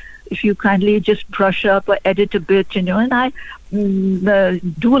tell me, if you kindly just brush up or edit a bit, and I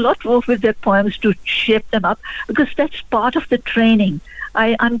do a lot of work with their poems to shape them up, because that's part of the training.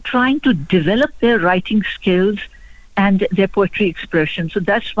 I'm trying to develop their writing skills and their poetry expression. So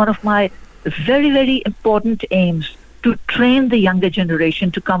that's one of my very, very important aims, to train the younger generation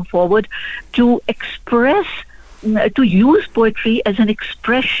to come forward, to express, to use poetry as an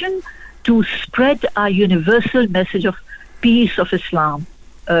expression to spread our universal message of peace, of Islam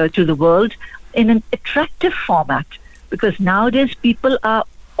to the world in an attractive format. Because nowadays people are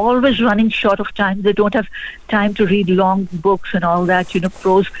always running short of time. They don't have time to read long books and all that,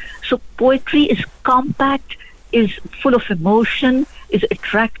 prose. So poetry is compact, is full of emotion, is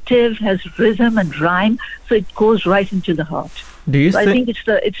attractive, has rhythm and rhyme, so it goes right into the heart. I think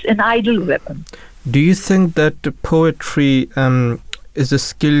it's an ideal weapon. Do you think that poetry is a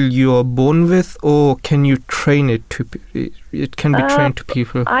skill you are born with, or can you train it to? It can be trained to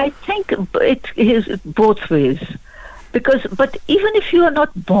people. I think it is both ways. But even if you are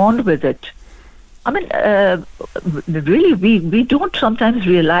not born with it, really, we don't sometimes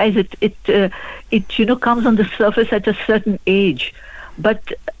realize it. It comes on the surface at a certain age.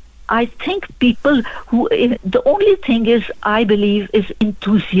 But I think people the only thing is, I believe, is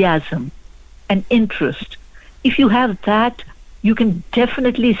enthusiasm and interest. If you have that, you can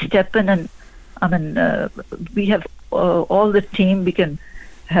definitely step in, and we have all the team. We can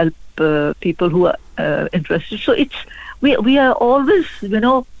help people who are interested. So we are always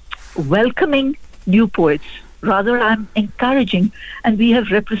welcoming new poets. Rather, I'm encouraging. And we have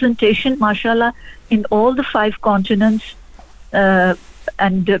representation, mashallah, in all the 5 continents. And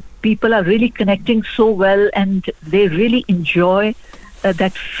people are really connecting so well, and they really enjoy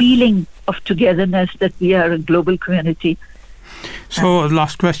that feeling of togetherness that we are a global community. So,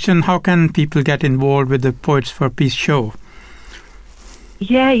 last question, how can people get involved with the Poets for Peace show?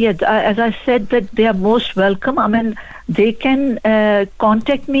 Yeah. As I said, that they are most welcome. I mean, they can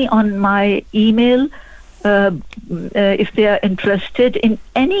contact me on my email if they are interested in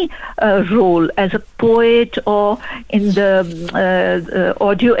any role as a poet, or in the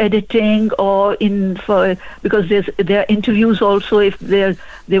audio editing, or because there are interviews also, if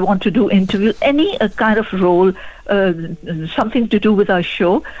they want to do interviews, any kind of role, something to do with our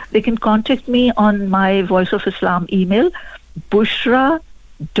show, they can contact me on my Voice of Islam email, Bushra.Khan,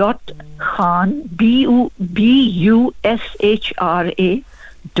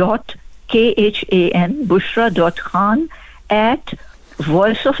 BUSHRA.KHAN, Bushra.Khan at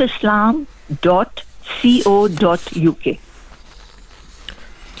voiceofislam.co.uk.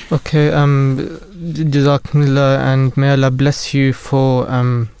 Okay, Jazakumullah, and may Allah bless you for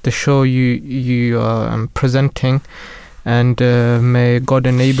the show you are presenting, and may God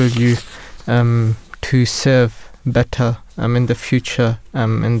enable you to serve better in the future,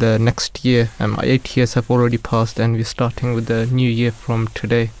 in the next year. 8 years have already passed, and we're starting with the new year from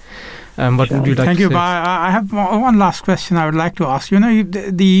today. What would you like Thank to you. say? I have one last question I would like to ask.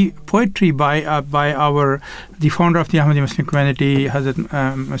 The poetry by the founder of the Ahmadi Muslim community, Hazrat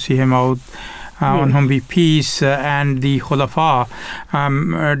Masih Maud, on whom be peace, and the Khulafa,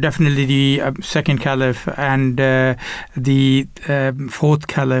 definitely the second caliph and the fourth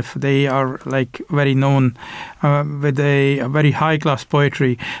caliph, they are like very known with a very high class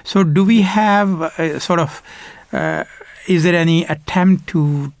poetry. So do we have a sort of is there any attempt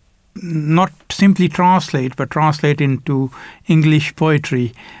to not simply translate, but translate into English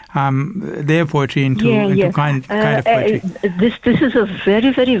poetry, their poetry into kind of poetry? This is a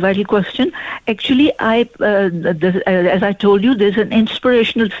very, very vital question. Actually, as I told you, there's an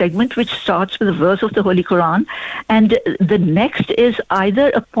inspirational segment which starts with a verse of the Holy Quran, and the next is either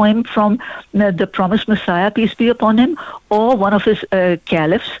a poem from the promised Messiah, peace be upon him, or one of his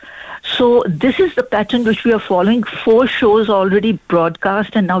caliphs. So this is the pattern which we are following. 4 shows already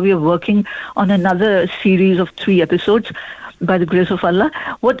broadcast, and now we are working on another series of 3 episodes by the grace of Allah.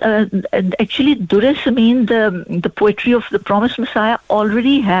 Actually, Durre Samin, the poetry of the promised Messiah,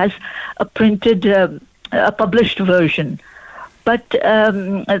 already has a printed, a published version. But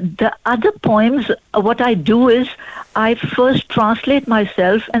the other poems, what I do is I first translate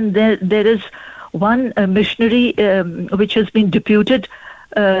myself, and there is one missionary which has been deputed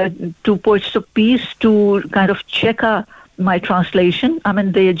to Poets of Peace to kind of check my translation. I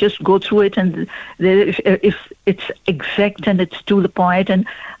mean, they just go through it, and if it's exact and it's to the point, and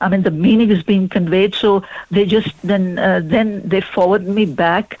I mean the meaning is being conveyed, so they just then they forward me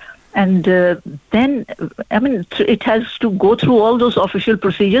back, and then I mean it has to go through all those official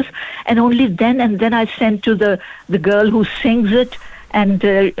procedures, and only then I send to the girl who sings it. And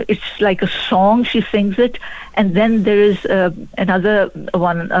it's like a song, she sings it, and then there is another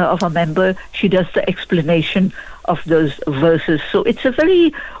one of a member, she does the explanation of those verses. So it's a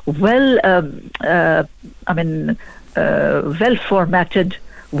very well formatted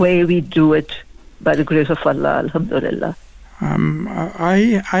way we do it, by the grace of Allah, alhamdulillah.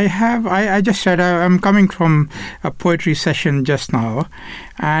 I just said I'm coming from a poetry session just now,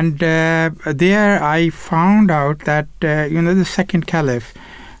 and there I found out that the second caliph,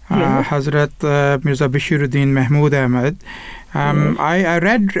 Hazrat Mirza Bashiruddin Mahmud Ahmad, I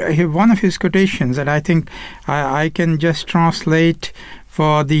read one of his quotations, and I think I can just translate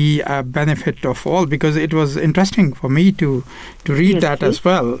for the benefit of all, because it was interesting for me to read that as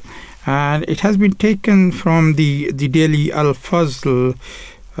well. And it has been taken from the Daily Al-Fazl,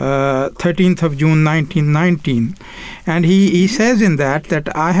 13th of June 1919. And he says in that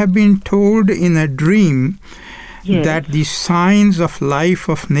I have been told in a dream that the signs of life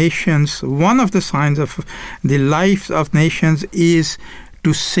of nations, one of the signs of the life of nations is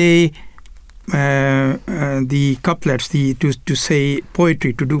to say the couplets, to say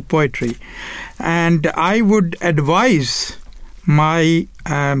poetry, to do poetry. And I would advise my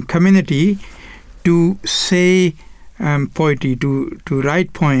community to say poetry, to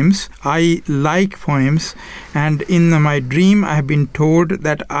write poems. I like poems, and in my dream I have been told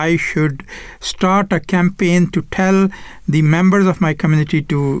that I should start a campaign to tell the members of my community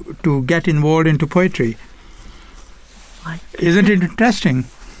to get involved into poetry. Isn't it interesting?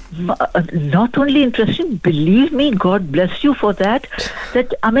 not only interesting, believe me, God bless you for that.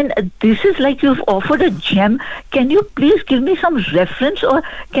 This is like you've offered a gem. Can you please give me some reference, or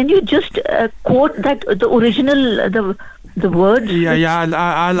can you just quote that the original the words?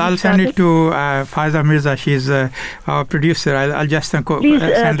 I'll send it to Faiza Mirza. She's our producer. I'll just please,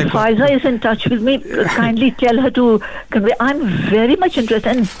 send the Faiza is in touch with me. Kindly tell her to convey. I'm very much interested,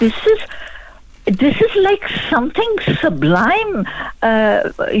 and this is like something sublime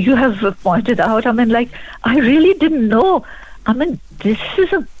you have pointed out. I really didn't know. This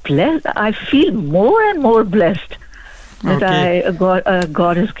is a bless. I feel more and more blessed that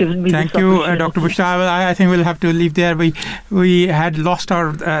God has given me Thank this you, opportunity. Dr. Bushra. I think we'll have to leave there. We had lost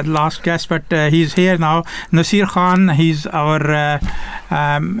our last guest, but he's here now. Naseer Khan, he's our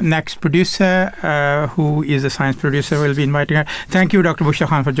next producer, who is a science producer. We'll be inviting her. Thank you, Dr. Bushra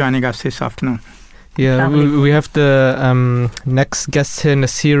Khan, for joining us this afternoon. Yeah, we have the next guest here.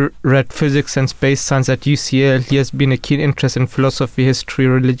 Naseer read physics and space science at UCL. He has been a keen interest in philosophy, history,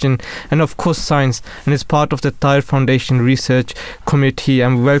 religion, and of course science, and is part of the Tariq Foundation Research Committee.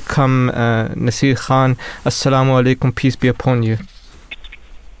 And welcome, Naseer Khan. Assalamu alaikum, peace be upon you.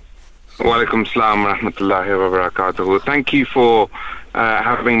 Wa alaikum salam wa rahmatullahi wa barakatuhu. Thank you for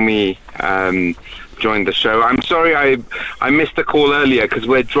having me join the show. I'm sorry I missed the call earlier because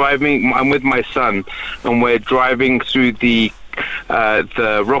we're driving. I'm with my son, and we're driving through the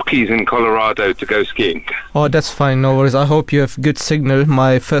Rockies in Colorado to go skiing. Oh, that's fine. No worries. I hope you have good signal.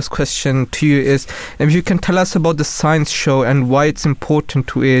 My first question to you is, if you can tell us about the science show and why it's important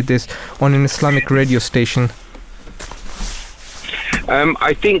to air this on an Islamic radio station.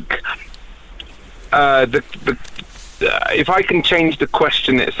 I think if I can change the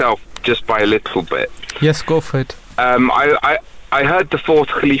question itself just by a little bit. Yes, go for it. I heard the fourth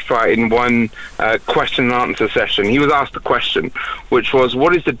Khalifa in one question and answer session. He was asked a question, which was,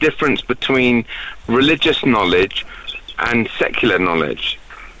 what is the difference between religious knowledge and secular knowledge?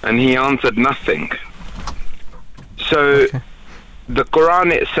 And he answered nothing. So the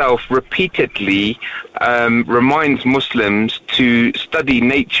Quran itself repeatedly reminds Muslims to study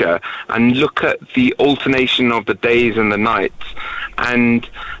nature and look at the alternation of the days and the nights and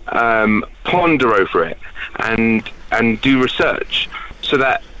ponder over it and do research so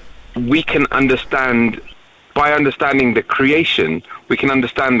that we can understand, by understanding the creation, we can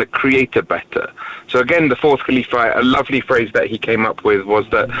understand the creator better. So again, the fourth Khalifa, a lovely phrase that he came up with was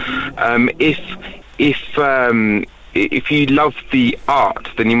that if you love the art,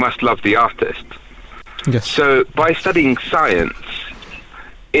 then you must love the artist. Yes. So by studying science,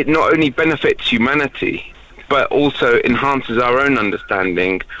 it not only benefits humanity, but also enhances our own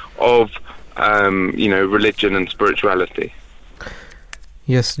understanding of, religion and spirituality.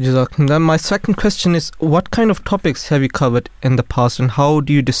 Yes, Jazakallah. My second question is, what kind of topics have you covered in the past, and how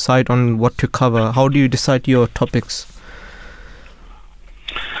do you decide on what to cover? How do you decide your topics?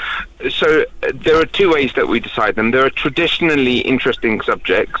 So there are two ways that we decide them. There are traditionally interesting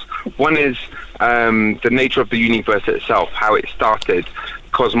subjects. One is the nature of the universe itself, how it started,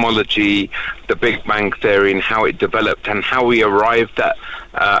 cosmology, the Big Bang Theory, and how it developed, and how we arrived at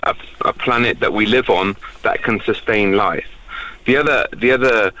a planet that we live on that can sustain life. The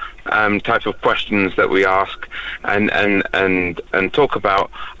other type of questions that we ask and talk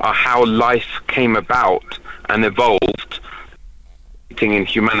about are how life came about and evolved in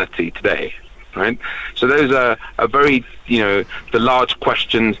humanity today, right? So those are very, the large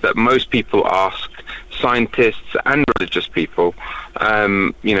questions that most people ask, scientists and religious people,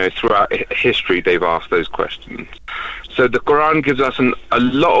 throughout history they've asked those questions. So the Quran gives us a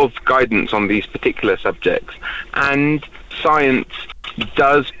lot of guidance on these particular subjects, and science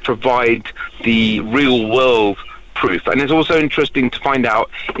does provide the real world proof. And it's also interesting to find out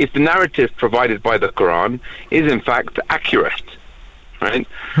if the narrative provided by the Quran is in fact accurate, right?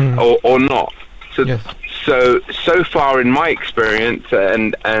 Or not. So yes. so far in my experience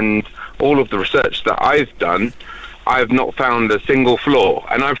and all of the research that I've done, I've not found a single flaw,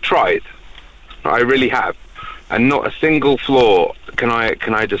 and I've tried. I really have, and not a single flaw can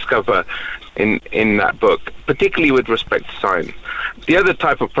I discover in that book, particularly with respect to science. The other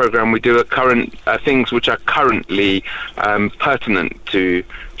type of program we do are current things which are currently pertinent to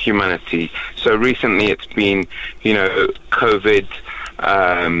humanity. So recently it's been, COVID,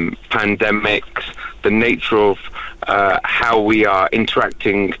 pandemics, the nature of how we are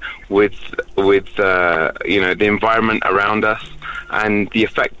interacting with the environment around us, and the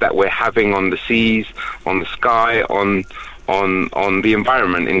effect that we're having on the seas, on the sky, on the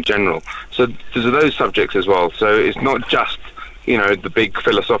environment in general. So there's those subjects as well. So it's not just the big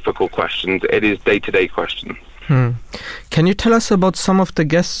philosophical questions. It is day-to-day questions. Can you tell us about some of the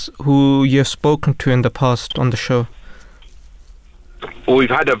guests who you've spoken to in the past on the show? Well, we've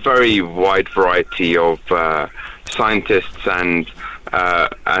had a very wide variety of scientists and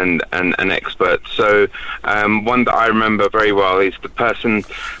experts. So one that I remember very well is the person.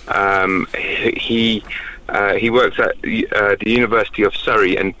 He works at the University of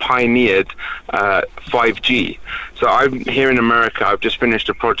Surrey and pioneered 5G. So I'm here in America. I've just finished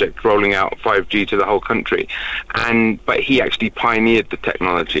a project rolling out 5G to the whole country, but he actually pioneered the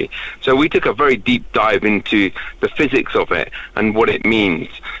technology. So we took a very deep dive into the physics of it and what it means.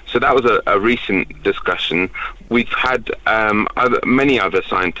 So that was a recent discussion. We've had many other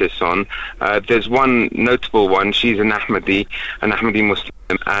scientists on. There's one notable one. She's an Ahmadi Muslim,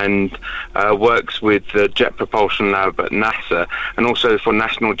 and works with the Jet Propulsion Lab at NASA and also for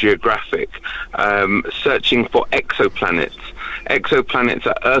National Geographic, searching for exoplanets. Exoplanets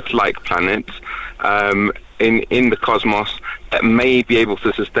are Earth-like planets in the cosmos that may be able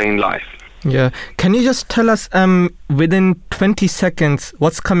to sustain life. Yeah. Can you just tell us within 20 seconds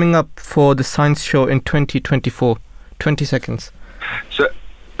what's coming up for the science show in 2024? 20 seconds. So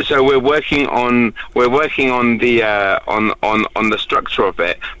we're working on the structure of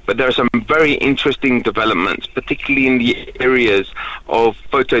it, but there are some very interesting developments, particularly in the areas of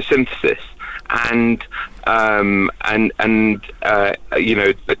photosynthesis and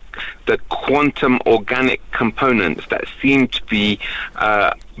the quantum organic components that seem to be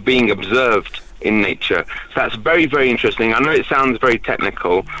being observed in nature. So that's very, very interesting. I know it sounds very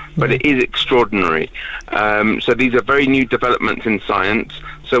technical, but it is extraordinary. So these are very new developments in science.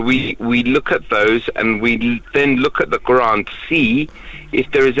 So we look at those, and we then look at the Quran to see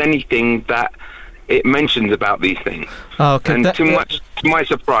if there is anything that it mentions about these things. Okay. And to my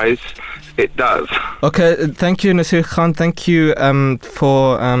surprise, it does. Okay, thank you, Naseer Khan. Thank you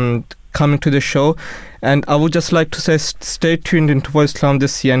for coming to the show. And I would just like to say, stay tuned into Voice Islam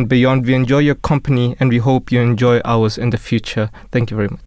this year and beyond. We enjoy your company, and we hope you enjoy ours in the future. Thank you very much.